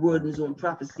his own word and his own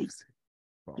prophecy.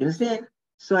 You understand?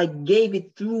 So I gave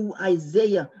it through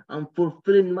Isaiah. I'm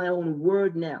fulfilling my own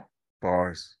word now.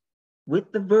 Bars.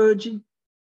 With the virgin.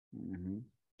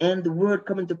 And the word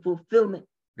coming to fulfillment.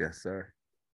 Yes, sir.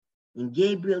 And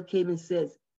Gabriel came and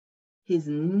says, his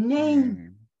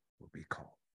name will be called.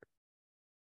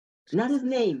 Not his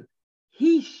name.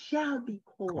 He shall be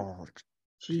called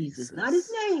Jesus. Not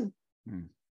his name.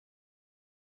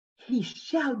 He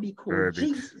shall be called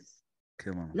Jesus.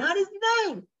 Kill him. Not his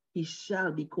name. He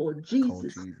shall be called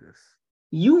Jesus.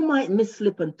 You might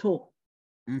misslip and talk.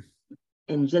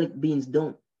 Angelic beings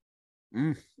don't.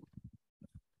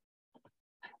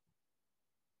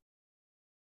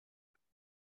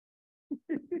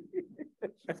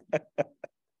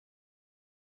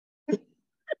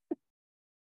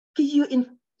 Because you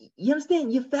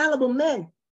understand, you're fallible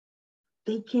men.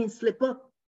 They can't slip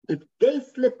up. If they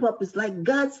slip up, it's like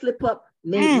God slip up.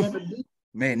 May it never be.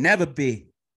 May it never be.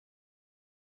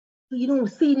 So you don't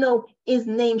see his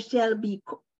name shall be.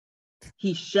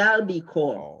 He shall be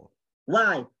called.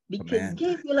 Why? Because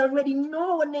Gabriel already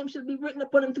know a name should be written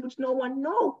upon him to which no one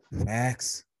knows.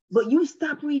 Facts. But you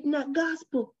stop reading that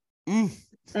gospel and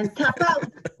tap out.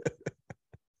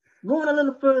 Going a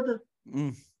little further.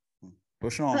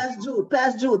 Push on. Past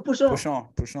Jude, push on.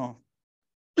 Push on.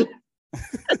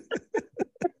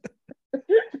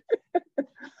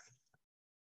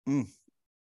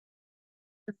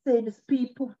 To save his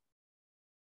people,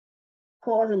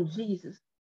 call him Jesus.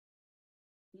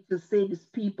 He shall save his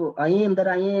people. I am that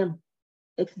I am.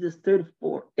 Exodus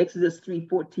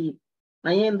 3:14.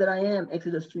 I am that I am.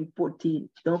 Exodus 3:14.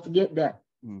 Don't forget that.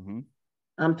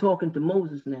 I'm talking to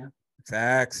Moses now.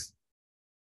 Facts.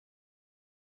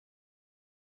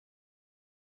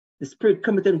 The Spirit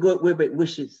cometh and goeth where it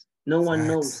wishes. No one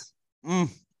knows.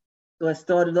 So I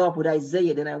started off with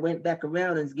Isaiah, then I went back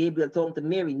around and Gabriel told to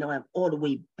Mary. Now I'm all the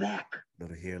way back. A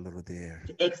little here, a little there.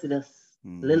 To Exodus. A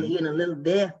little here and a little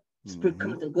there. The Spirit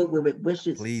cometh and goeth where it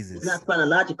wishes. Pleases. It's not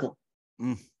chronological.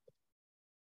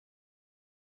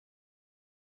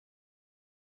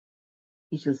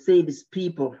 He shall save his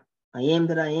people. I am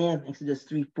that I am. Exodus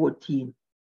 3:14.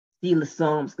 Seal the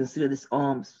Psalms. Consider this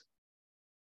alms.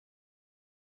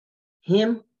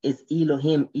 Him is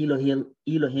Elohim. Elohim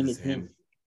is him.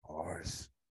 Ours.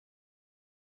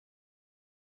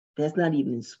 That's not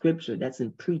even in scripture. That's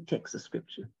in pretext of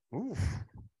scripture. Oof.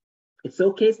 It's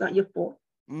okay. It's not your fault.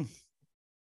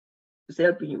 Just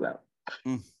helping you out.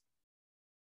 Him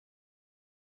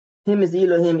is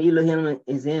Elohim. Elohim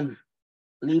is him.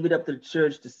 Leave it up to the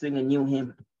church to sing a new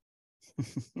hymn.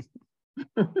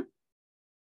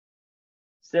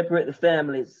 Separate the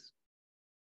families.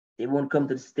 They won't come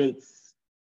to the States.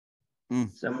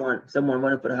 Someone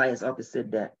running for the highest office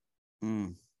said that.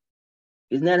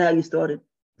 Isn't that how you started?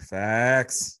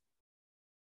 Facts.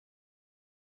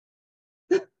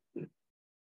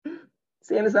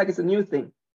 Saying it's like it's a new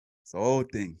thing. It's an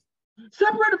old thing.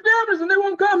 Separate the families and they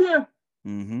won't come here.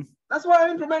 That's why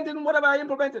I implemented whatever I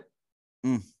implemented.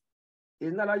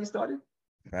 Isn't that how you started?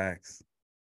 Facts.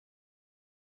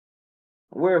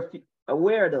 Aware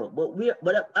though,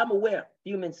 but I'm aware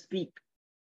humans speak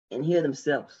and hear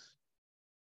themselves.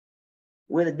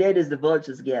 Where the dead is, the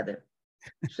vultures gather.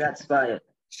 Shots fired.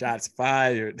 Shots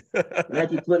fired.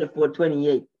 Matthew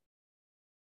 24:28.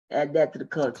 Add that to the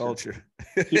culture.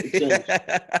 Keep the change.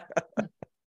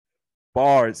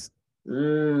 Bars.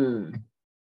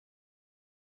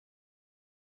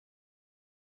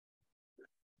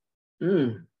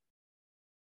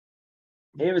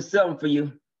 Here is something for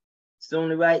you. It's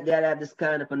only right that I have this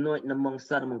kind of anointing among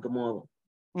Sodom and Gomorrah.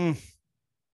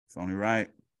 It's only right.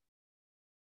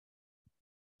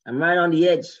 I'm right on the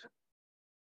edge.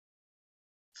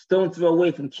 Stone throw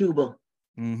away from Cuba.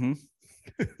 But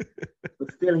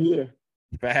still here.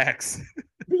 Facts.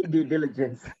 Due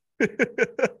diligence.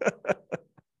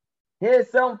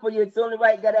 Here's something for you. It's only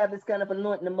right that I have this kind of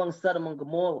anointing among Sodom and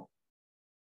Gomorrah.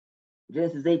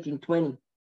 Genesis 18:20.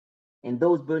 And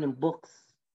those burning books.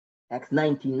 Acts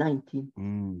 19:19.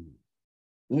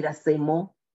 Need I say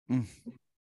more?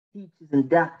 Teachers and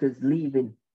doctors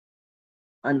leaving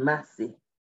en masse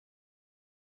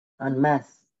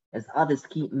as others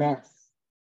keep mass.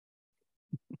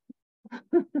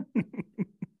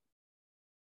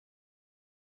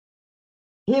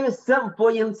 Here is something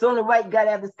for you. It's only right God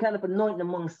to have this kind of anointing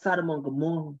among Sodom and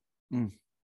Gomorrah. It's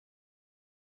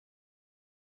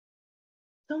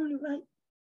only right.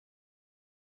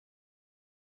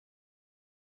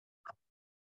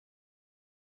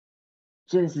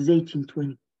 Genesis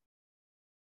 18:20.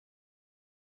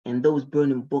 And those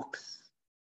burning books.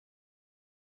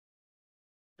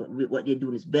 But what they're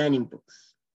doing is banning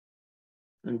books.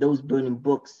 And those burning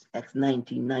books, Acts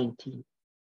 19:19.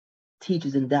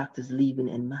 Teachers and doctors leaving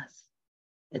en masse,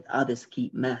 as others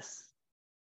keep mass.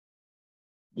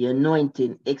 The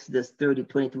anointing, Exodus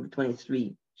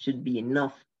 30:22-23, should be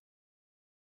enough,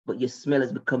 but your smell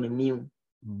has become immune.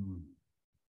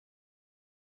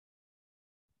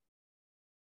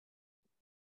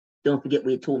 Don't forget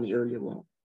what you told me earlier on.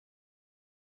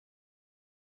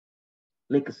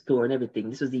 Liquor store and everything.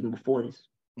 This was even before this.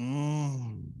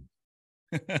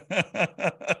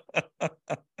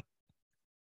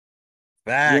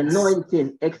 Facts. The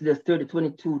anointing, Exodus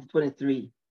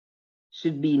 30:22-23,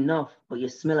 should be enough, but your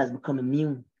smell has become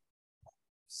immune.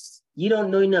 You don't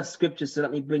know enough scripture, so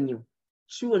let me bring you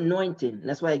true anointing.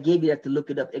 That's why I gave you that to look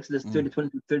it up. Exodus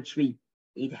 30:22-33.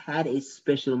 It had a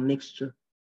special mixture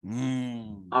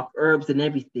of herbs and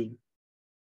everything.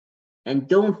 And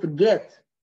don't forget,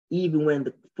 even when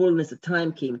the fullness of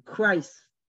time came, Christ.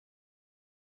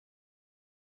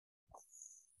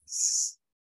 It's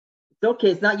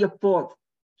okay, it's not your fault.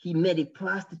 He met a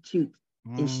prostitute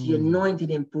and she anointed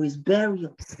him for his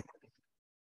burial.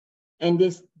 And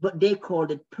but they called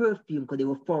it perfume because they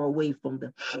were far away from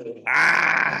the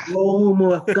aroma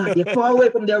of God. They're far away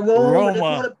from the aroma. They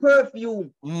call it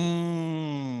perfume.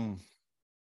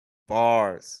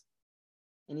 Bars.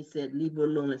 And he said, leave her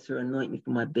alone, let her anoint me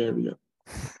for my burial.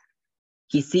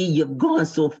 You see, you've gone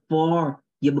so far,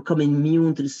 you become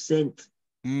immune to the scent.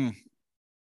 They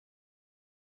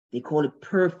call it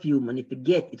perfume, and they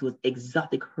forget it was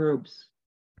exotic herbs.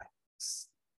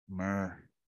 Myrrh.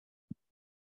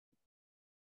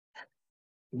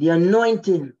 The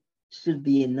anointing should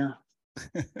be enough,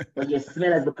 but your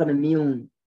smell has become immune.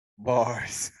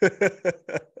 Bars.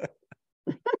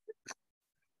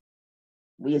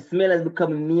 But your smell has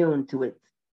become immune to it.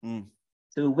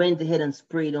 So we went ahead and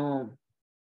sprayed on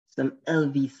some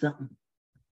LV something.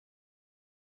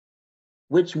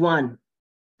 Which one?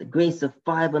 The grace of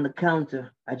 5 on the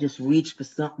counter. I just reached for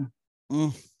something.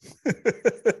 Why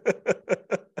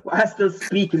I still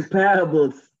speak in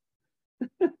parables?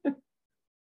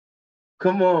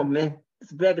 Come on, man.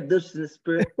 It's braggadocious in the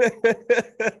spirit.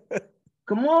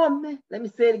 Come on, man. Let me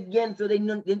say it again so they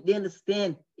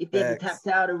understand if they haven't tapped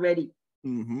out already.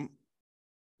 The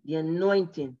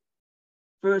anointing.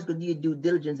 First, go do your due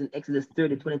diligence in Exodus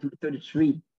 30, 22 to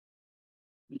 33.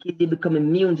 Because they become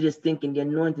immune to just thinking the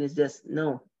anointing is just,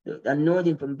 no. The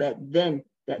anointing from back then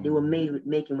that they were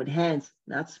making with hands,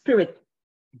 not spirit,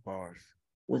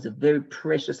 was a very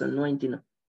precious anointing of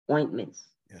ointments.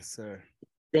 Yes, sir.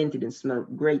 Scented and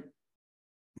smelled great.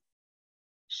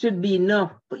 Should be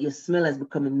enough, but your smell has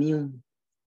become immune.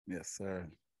 Yes, sir.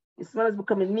 Your smell has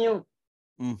become immune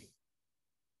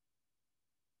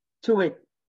to it.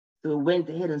 So we went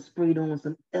ahead and sprayed on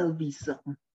some LV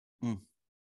something.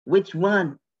 Which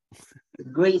one? The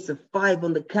grace of 5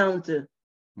 on the counter.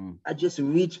 I just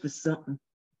reached for something.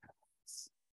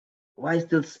 Why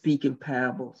still speaking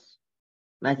parables?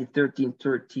 Matthew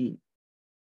 13:13.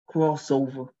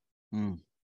 Crossover.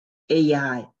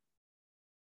 AI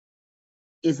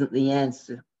isn't the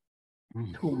answer.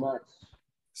 Too much.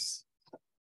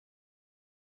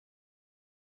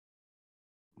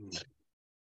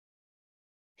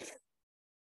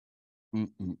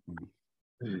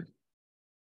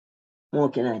 More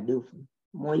can I do for you?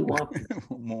 More you want from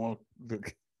me? More.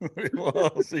 What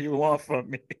else do you want from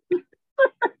me?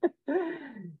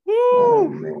 Oh,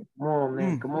 man. Come on,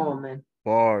 man. Come on, man.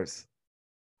 Bars.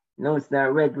 No, it's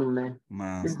not regular, man.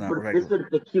 Man, This it's not regular. This for the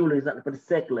peculiar, it's not for the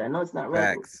secular. I know it's not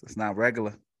regular. Facts. It's not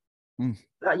regular. It's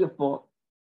not your fault.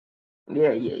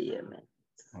 Yeah, man.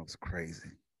 That was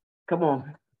crazy. Come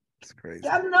on. It's crazy. You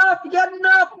got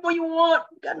enough of what you want.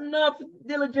 You got enough to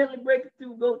diligently break it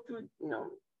through, go through,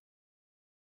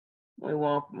 what you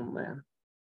want from them, man.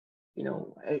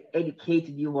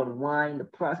 Educated you on wine, the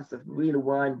process of real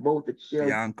wine, both the chill.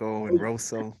 Bianco and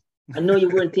Rosso. I know you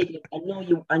weren't taking.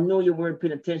 I know you weren't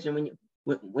paying attention when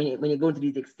you go to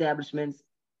these establishments.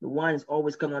 The wine is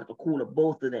always coming out of the cooler,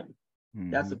 both of them.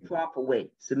 That's the proper way.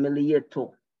 Sommelier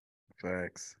talk.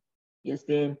 Facts. You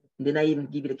understand? And then I even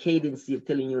give you the cadency of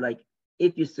telling you, like,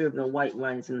 if you're serving a white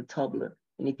wine, it's in a tumbler,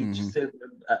 and if you're serving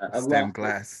a stem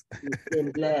glass,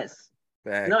 stem glass.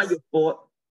 Facts. Not your fault.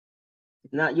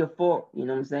 It's not your fault. You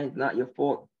know what I'm saying? It's not your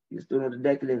fault. You still know the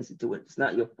decadency to it. It's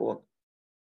not your fault.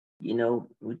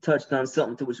 We touched on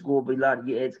something to which go over a lot of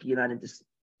your heads. You're not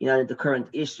into current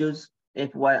issues.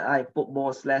 FYI,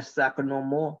 football / soccer no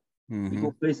more. We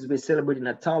go places we're celebrated,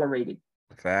 not tolerated.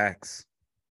 Facts.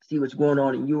 See what's going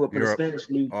on in Europe and the Spanish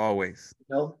league. Always.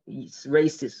 It's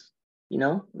racist.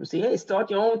 You say, hey,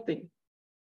 start your own thing.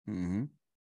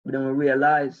 But then we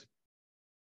realize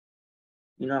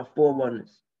you're not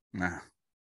forerunners. Nah.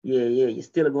 Yeah, you're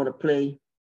still going to play,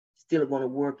 still going to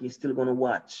work, you're still going to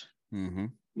watch.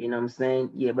 You know what I'm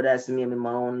saying? Yeah, but asking me, I'm in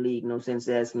my own league. No sense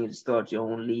asking you to start your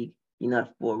own league. You're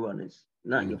not forerunners.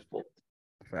 Not your fault.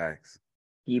 Facts.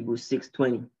 Hebrews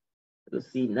 6:20. You'll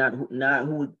see not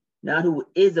who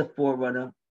is a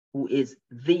forerunner, who is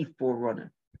the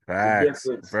forerunner. Facts.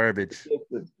 Verbiage.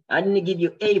 I didn't give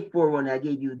you a forerunner. I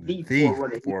gave you the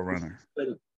forerunner.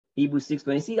 Hebrews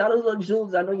 6:20. See all those little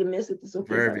jewels. I know you miss it. It's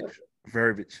okay.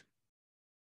 Verbiage.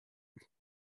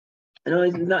 I know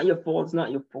it's not your fault. It's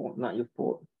not your fault. Not your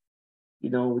fault. We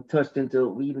even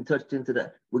touched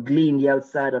into we gleaned the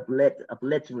outside of letter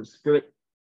spirit.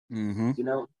 We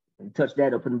touched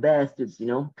that up in bastards,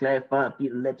 clarify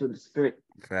people letter of the spirit.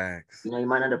 Facts. You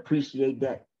might not appreciate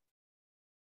that.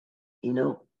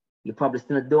 You're probably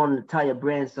still adorning the tire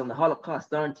brands from the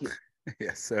Holocaust, aren't you?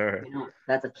 Yes, sir.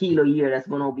 That's a kilo year. That's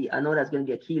gonna be. I know that's gonna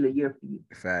be a kilo year for you.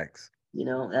 Facts.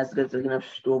 That's gonna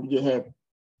over your head.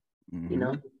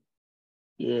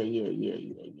 Yeah.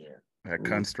 Yeah. That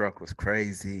construct was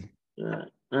crazy. Yeah.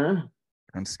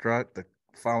 Construct, the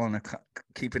following,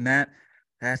 keeping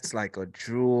that's like a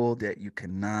jewel that you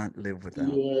cannot live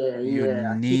without.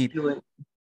 You need.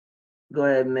 Go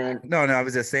ahead, man. No, I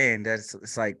was just saying that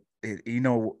it's like, you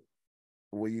know,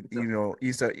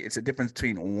 it's a difference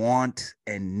between want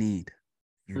and need.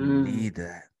 You need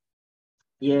that.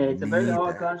 Yeah, it's a very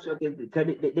hard construct because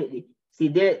see,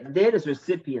 they're the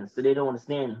recipients, so they don't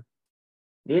understand.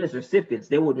 They're just recipients.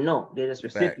 They wouldn't know. They're just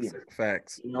recipients.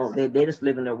 Facts. You know, they just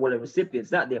live in their world of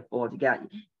recipients. Not their fault. You got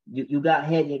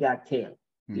head, you got tail.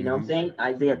 You know what I'm saying?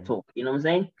 Isaiah talk. You know what I'm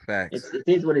saying? Facts. It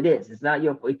is what it is. It's not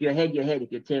your. If you're head, your head.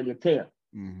 If you're tail, your tail.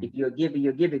 If you're a giver,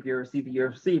 you're a giver. If you're a receiver, you're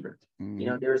a receiver. You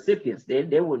know, they're recipients.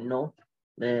 They wouldn't know.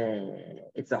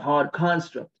 It's a hard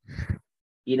construct.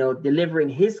 You know, delivering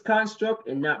his construct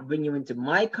and not bring you into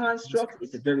my construct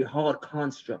is a very hard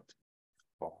construct.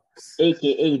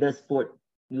 AKA that's what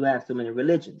you have so many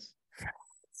religions.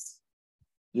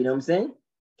 You know what I'm saying?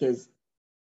 Because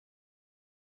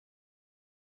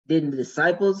didn't the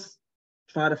disciples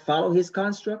try to follow his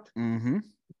construct?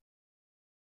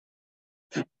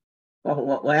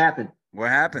 What happened? What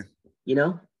happened? You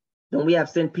know, don't we have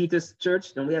St. Peter's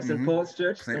Church? Don't we have St. Paul's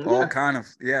Church? All kind of,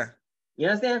 yeah. You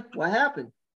understand? What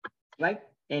happened? Right?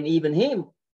 And even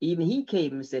he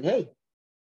came and said, hey,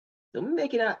 don't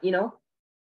make it out, you know,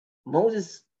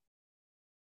 Moses,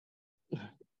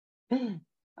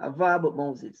 I vibe with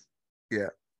Moses. Yeah.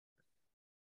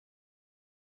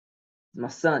 My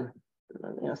son.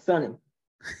 I son him.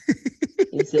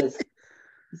 he says,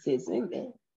 hey,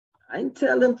 man, I didn't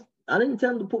tell him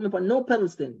to put me up on no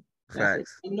pedestal.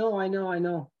 Facts. I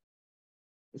know.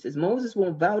 He says, Moses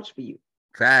won't vouch for you.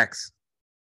 Facts.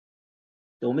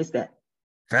 Don't miss that.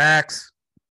 Facts.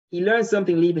 He learned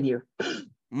something leaving here.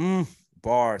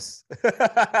 Bars.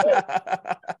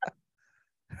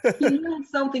 He learned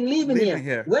something leaving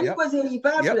here. When he was here, he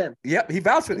vouched for them. Yep, he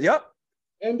vouched for them. Yep.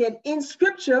 And then in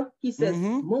scripture, he says,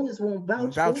 Moses won't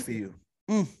vouch for you.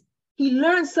 He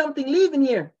learned something leaving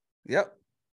here. Yep.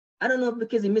 I don't know if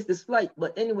because he missed his flight,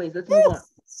 but anyways, let's move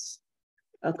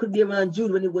on. Could be around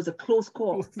June when it was a close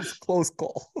call. Close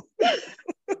call.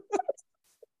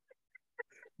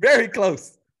 Very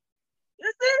close.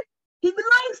 That's it. He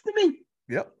belongs to me.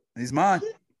 Yep. He's mine.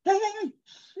 Hey.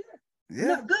 Shit. Yeah.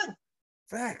 Not good.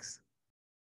 Facts.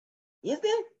 Yes,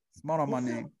 then. Smart on my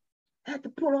name. I had to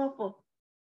pull off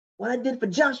what I did for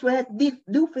Joshua, I had to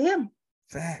do for him.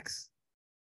 Facts.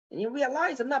 And you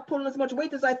realize I'm not pulling as much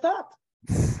weight as I thought.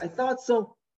 I thought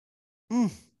so. I'm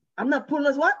not pulling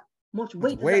as much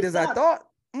weight as I thought.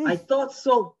 I thought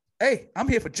so. Hey, I'm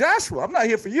here for Joshua. I'm not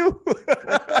here for you.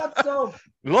 I thought so.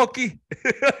 Lucky.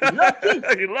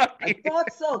 You're lucky. I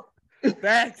thought so.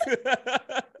 Facts. You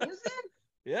understand?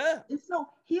 Yeah. And so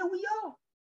here we are.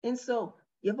 And so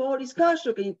you have all these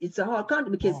constructs. It's a hard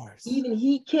construct because even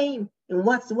he came and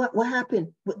what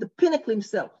happened with the pinnacle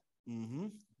himself.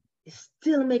 It's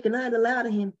still making an idol out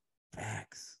of him.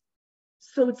 Facts.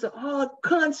 So it's a hard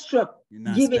construct.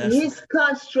 Given his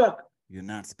construct. You're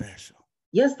not special.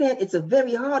 You understand? It's a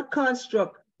very hard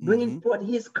construct, bringing forth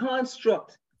his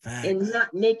construct. Facts. And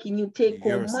not making you take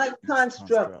on my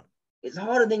construct. It's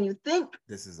harder than you think.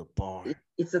 This is a bar.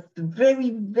 It's a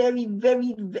very, very,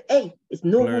 very, it's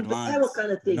no room for error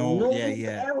kind of thing. No room for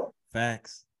error.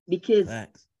 Facts. Because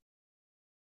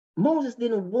Moses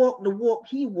didn't walk the walk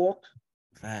he walked.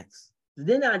 Facts.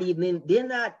 They're not even in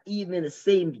the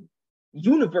same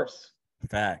universe.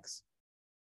 Facts.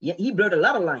 Yeah, he blurred a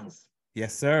lot of lines.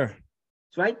 Yes, sir.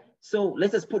 Right? So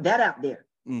let's just put that out there.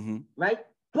 Right?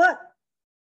 But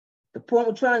the point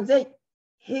we're trying to say,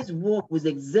 his walk was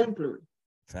exemplary.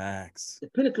 Facts. The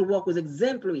pinnacle walk was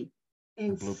exemplary.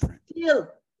 And still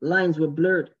lines were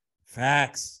blurred.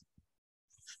 Facts.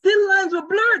 Still lines were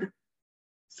blurred.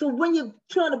 So when you're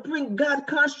trying to bring God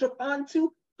construct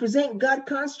present God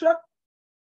construct,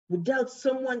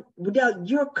 without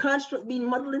your construct being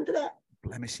muddled into that.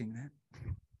 Blemishing that.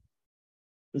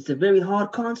 It's a very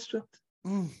hard construct.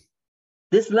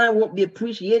 This line won't be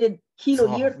appreciated.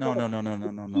 Kilo year talk.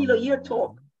 No. Kilo year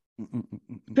talk. Think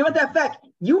about that fact.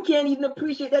 You can't even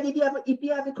appreciate that if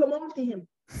you haven't come on to him.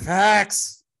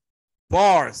 Facts.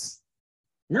 Bars.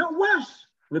 Not wash.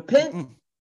 Repent.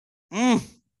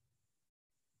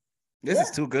 This is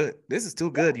too good. This is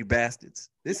too good, you bastards.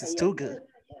 This is too good.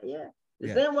 Yeah.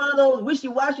 This ain't one of those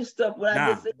wishy-washy stuff. What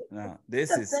I just said. No.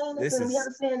 This is. We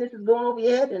understand this is going over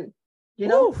your head, and you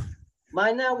know.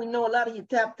 By now we know a lot of you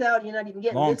tapped out. You're not even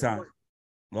getting long this time. One.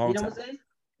 Long you know time. what I'm saying?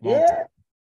 Long time.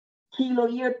 Kilo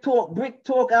year talk, brick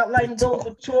talk, outlining those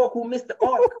with chalk who missed the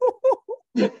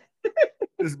arc.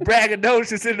 There's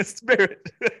braggadocious in the spirit.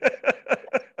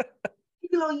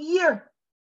 Kilo year.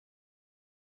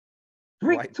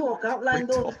 Brick White talk, outline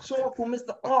brick those talk. chalk with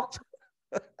Mr. Ark.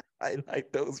 I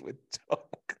like those with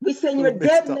chalk. We saying you're a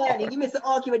dead man. If you Mr.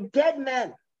 Ark, you're a dead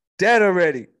man. Dead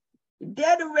already.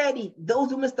 Dead already.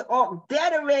 Those who Mr. Ark,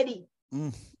 dead already.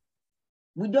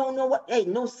 We don't know what, hey,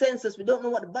 no census. We don't know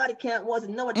what the body count was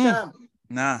in no time.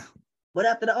 Nah. But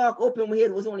after the Ark opened, we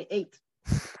heard it was only 8.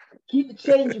 Keep the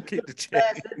change. You Keep the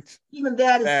change. Even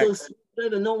that is so sweet. We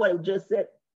don't even know what it just said.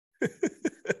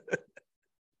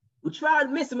 We tried to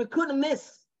miss and we couldn't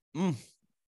miss. What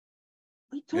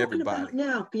are you talking about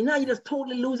now? Okay, now you just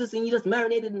totally lose us and you just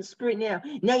marinated in the spirit now.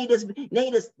 Now you just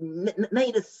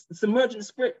submerged in the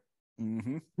spirit.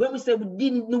 When we said we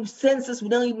didn't do census, we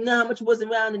don't even know how much was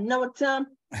around in no time.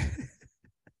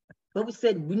 But we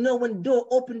said we know when the door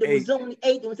opened, there was only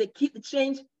 8, and we said keep the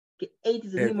change. 8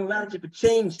 is a numerology for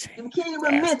change. We can't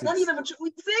even miss. Not even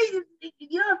we say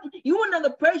you wouldn't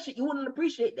appreciate. You wouldn't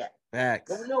appreciate that.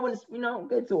 Facts. But we know when it's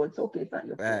okay, so it's okay. It's not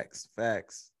your facts. fault.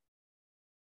 Facts.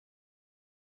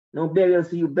 No burials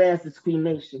for you bastards, Queen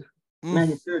Nation.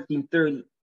 Matthew 13:30.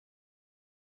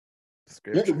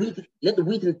 Let the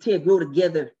wheat and the tear grow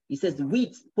together. He says the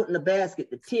wheat's put in the basket,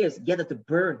 the tears gather to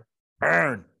burn.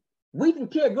 Burn. Wheat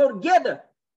and tear grow together.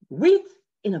 Wheat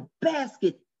in a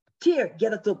basket, tear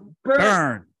gather to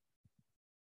burn.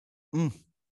 I'm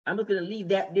just gonna leave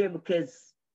that there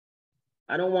because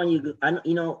I don't want you.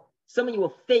 Some of you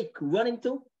are fake running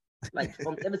to, like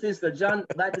from ever since the John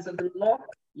Baptist of the law.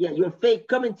 Yeah, you're fake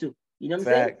coming to. You know what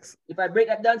I'm saying? If I break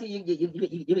that down to you,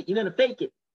 you're gonna fake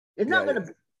it. It's not gonna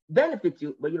benefit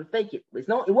you, but you'll fake it. It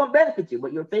won't benefit you,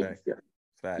 but you'll fake it still.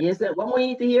 You understand? What more you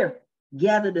need to hear?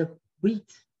 Gather the wheat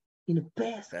in the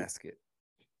basket.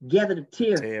 Gather the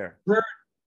tear. Burn.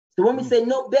 So when we say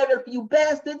no burial for you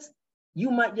bastards,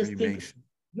 you might just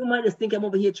think I'm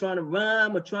over here trying to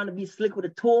rhyme or trying to be slick with a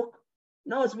talk.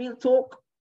 No, it's real talk.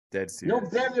 Dead serious. No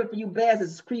burial for you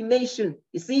bastards. It's cremation.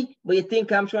 You see? But you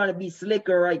think I'm trying to be slick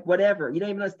or like whatever. You don't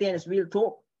even understand it's real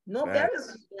talk. No burial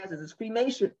for you bastards. It's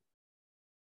cremation.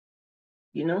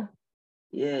 You know?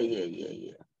 Yeah.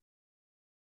 You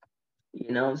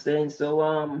know what I'm saying?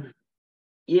 So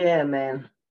yeah, man.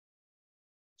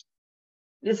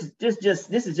 This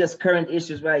is just current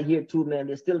issues right here too, man.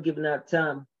 They're still giving out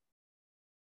time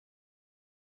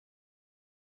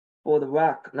for the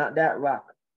rock, not that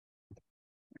rock.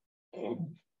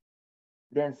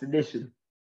 Then sedition.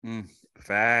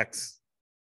 Facts.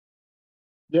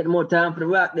 Getting more time for the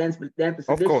rock than for sedition.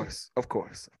 Of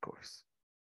course.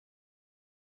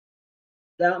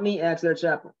 Doubt me, Axel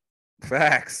Chapel.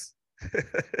 Facts.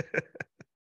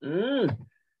 You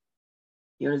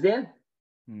understand?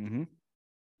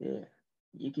 Yeah.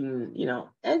 You can,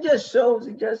 and it just shows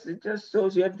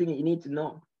you everything that you need to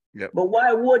know. Yep. But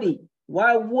why would he?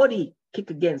 Why would he kick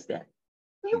against that?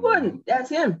 He wouldn't. That's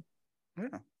him.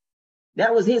 Yeah.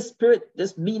 That was his spirit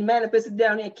just being manifested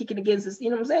down there, kicking against this.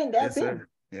 You know what I'm saying? That's him.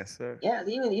 Yes, sir. Yeah,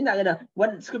 you're not gonna.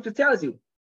 What the scripture tells you,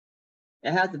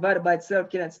 a house divided by itself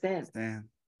cannot stand.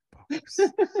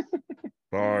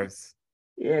 Bars.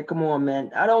 Yeah, come on,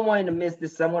 man. I don't want you to miss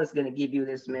this. Someone's gonna give you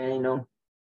this, man.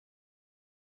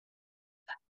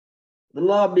 The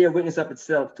law bear witness of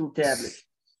itself. 2 tablets,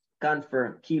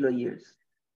 confirmed. Kilo years.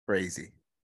 Crazy.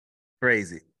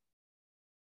 The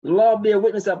law bear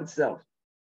witness of itself.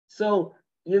 So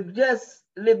you've just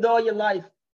lived all your life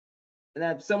and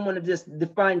have someone to just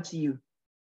define to you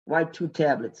why 2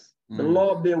 tablets. The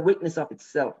law bear witness of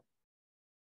itself.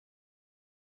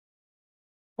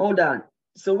 Hold on.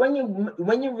 So when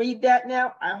you read that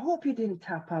now, I hope you didn't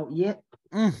tap out yet.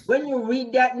 When you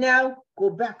read that now, go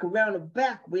back around the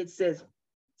back where it says,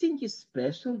 think you're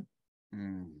special.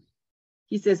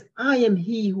 He says, I am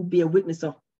he who bear witness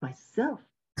of myself.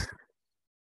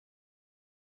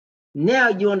 Now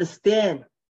you understand.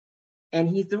 And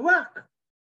he's the rock.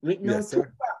 Written on 2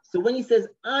 rocks. So when he says,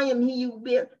 I am he who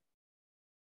bear,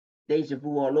 deja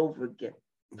vu all over again.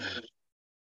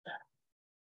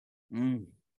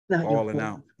 All in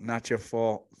out. Not your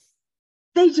fault.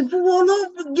 Deja vu all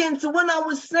over again. So when I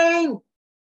was saying,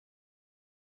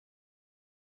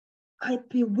 I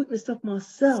bear witness of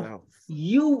myself.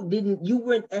 You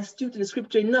weren't astute in the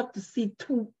scripture enough to see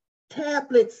 2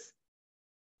 tablets.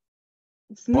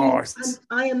 It's me.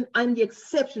 I'm the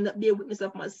exception that bear witness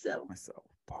of myself.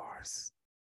 Bars.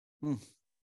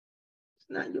 It's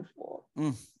not your fault.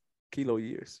 Kilo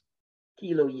years.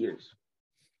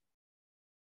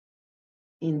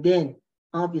 And then,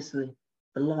 obviously,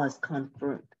 the law is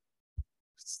confirmed.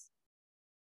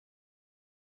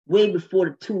 Way before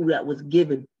the 2 that was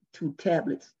given, 2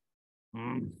 tablets.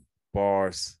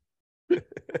 Bars.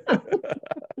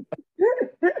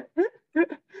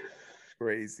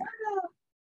 Crazy.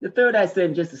 The third I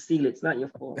said just to seal it. It's not your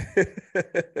fault.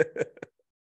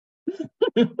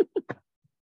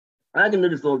 I can do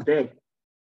this all day.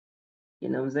 You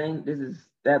know what I'm saying? This is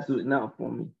absolutely not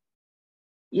for me.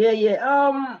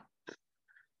 Yeah.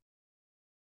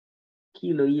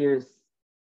 Kilo years.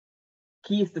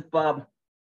 Keys to fob.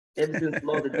 Ever since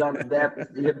Lord John the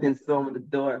Baptist, they have been thrown at the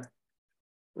door.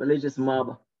 Religious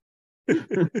mob.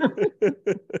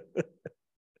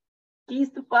 Keys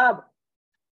to fob.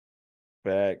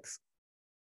 Facts.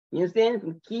 You understand?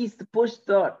 From keys to push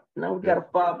start. Now we got a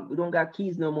fob. We don't got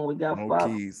keys no more. We got fob.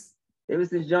 Keys. Ever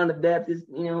since John the Baptist,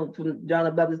 from John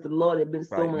the Baptist to the Lord, they've been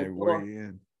thrown at the door.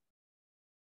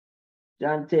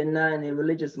 John 10:9, the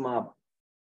religious mob.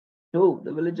 Who?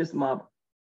 The religious mob.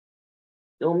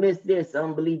 Don't miss this.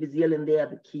 Unbelievers yelling they have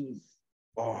the keys.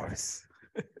 Bars.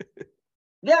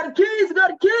 Got the keys,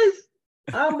 got the keys.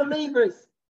 Unbelievers.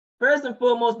 First and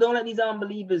foremost, don't let these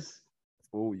unbelievers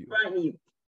fool you. Frighten you.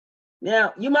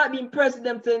 Now, you might be impressed with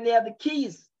them saying they have the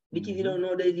keys because you don't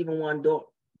know there's even one door.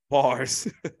 Bars.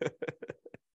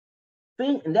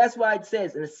 See, and that's why it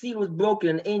says, and the seal was broken,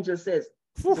 and the angel says,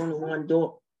 there's only one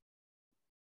door.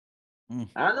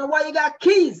 I don't know why you got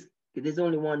keys, because there's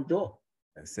only one door.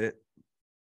 That's it.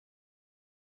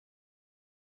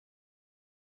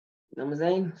 You know what I'm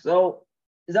saying? So,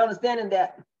 it's understanding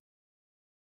that.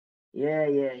 Yeah.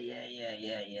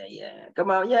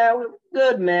 Come on, yeah, we're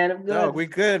good, man. I'm good. Dog, we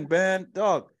good, man.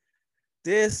 Dog,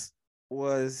 this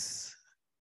was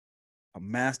a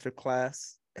master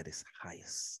class at its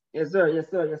highest. Yes, sir.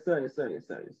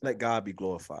 Let God be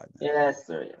glorified. Man. Yes,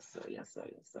 sir.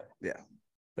 Yeah.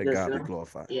 Let God be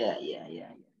glorified. Yeah.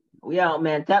 We out,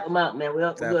 man. Tap them out, man.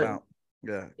 We're good. Out.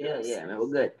 Yeah, man. We're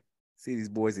good. See these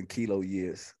boys in kilo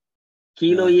years.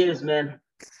 Years, man.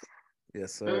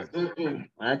 Yes, sir.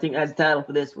 I think that's the title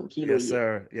for this one. Kilo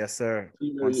years. Yes, sir.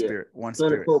 Kilo one years. spirit. One it's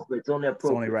spirit. It's only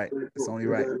appropriate. It's only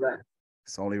right.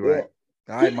 It's only right.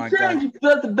 Yeah. All right, my God. You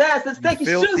filthy bastards. Take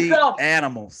your shoes off.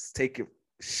 Animals. Take your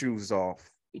shoes off.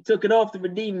 He took it off to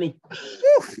redeem me.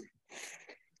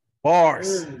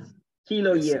 Bars.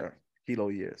 Kilo years. Kilo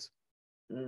years.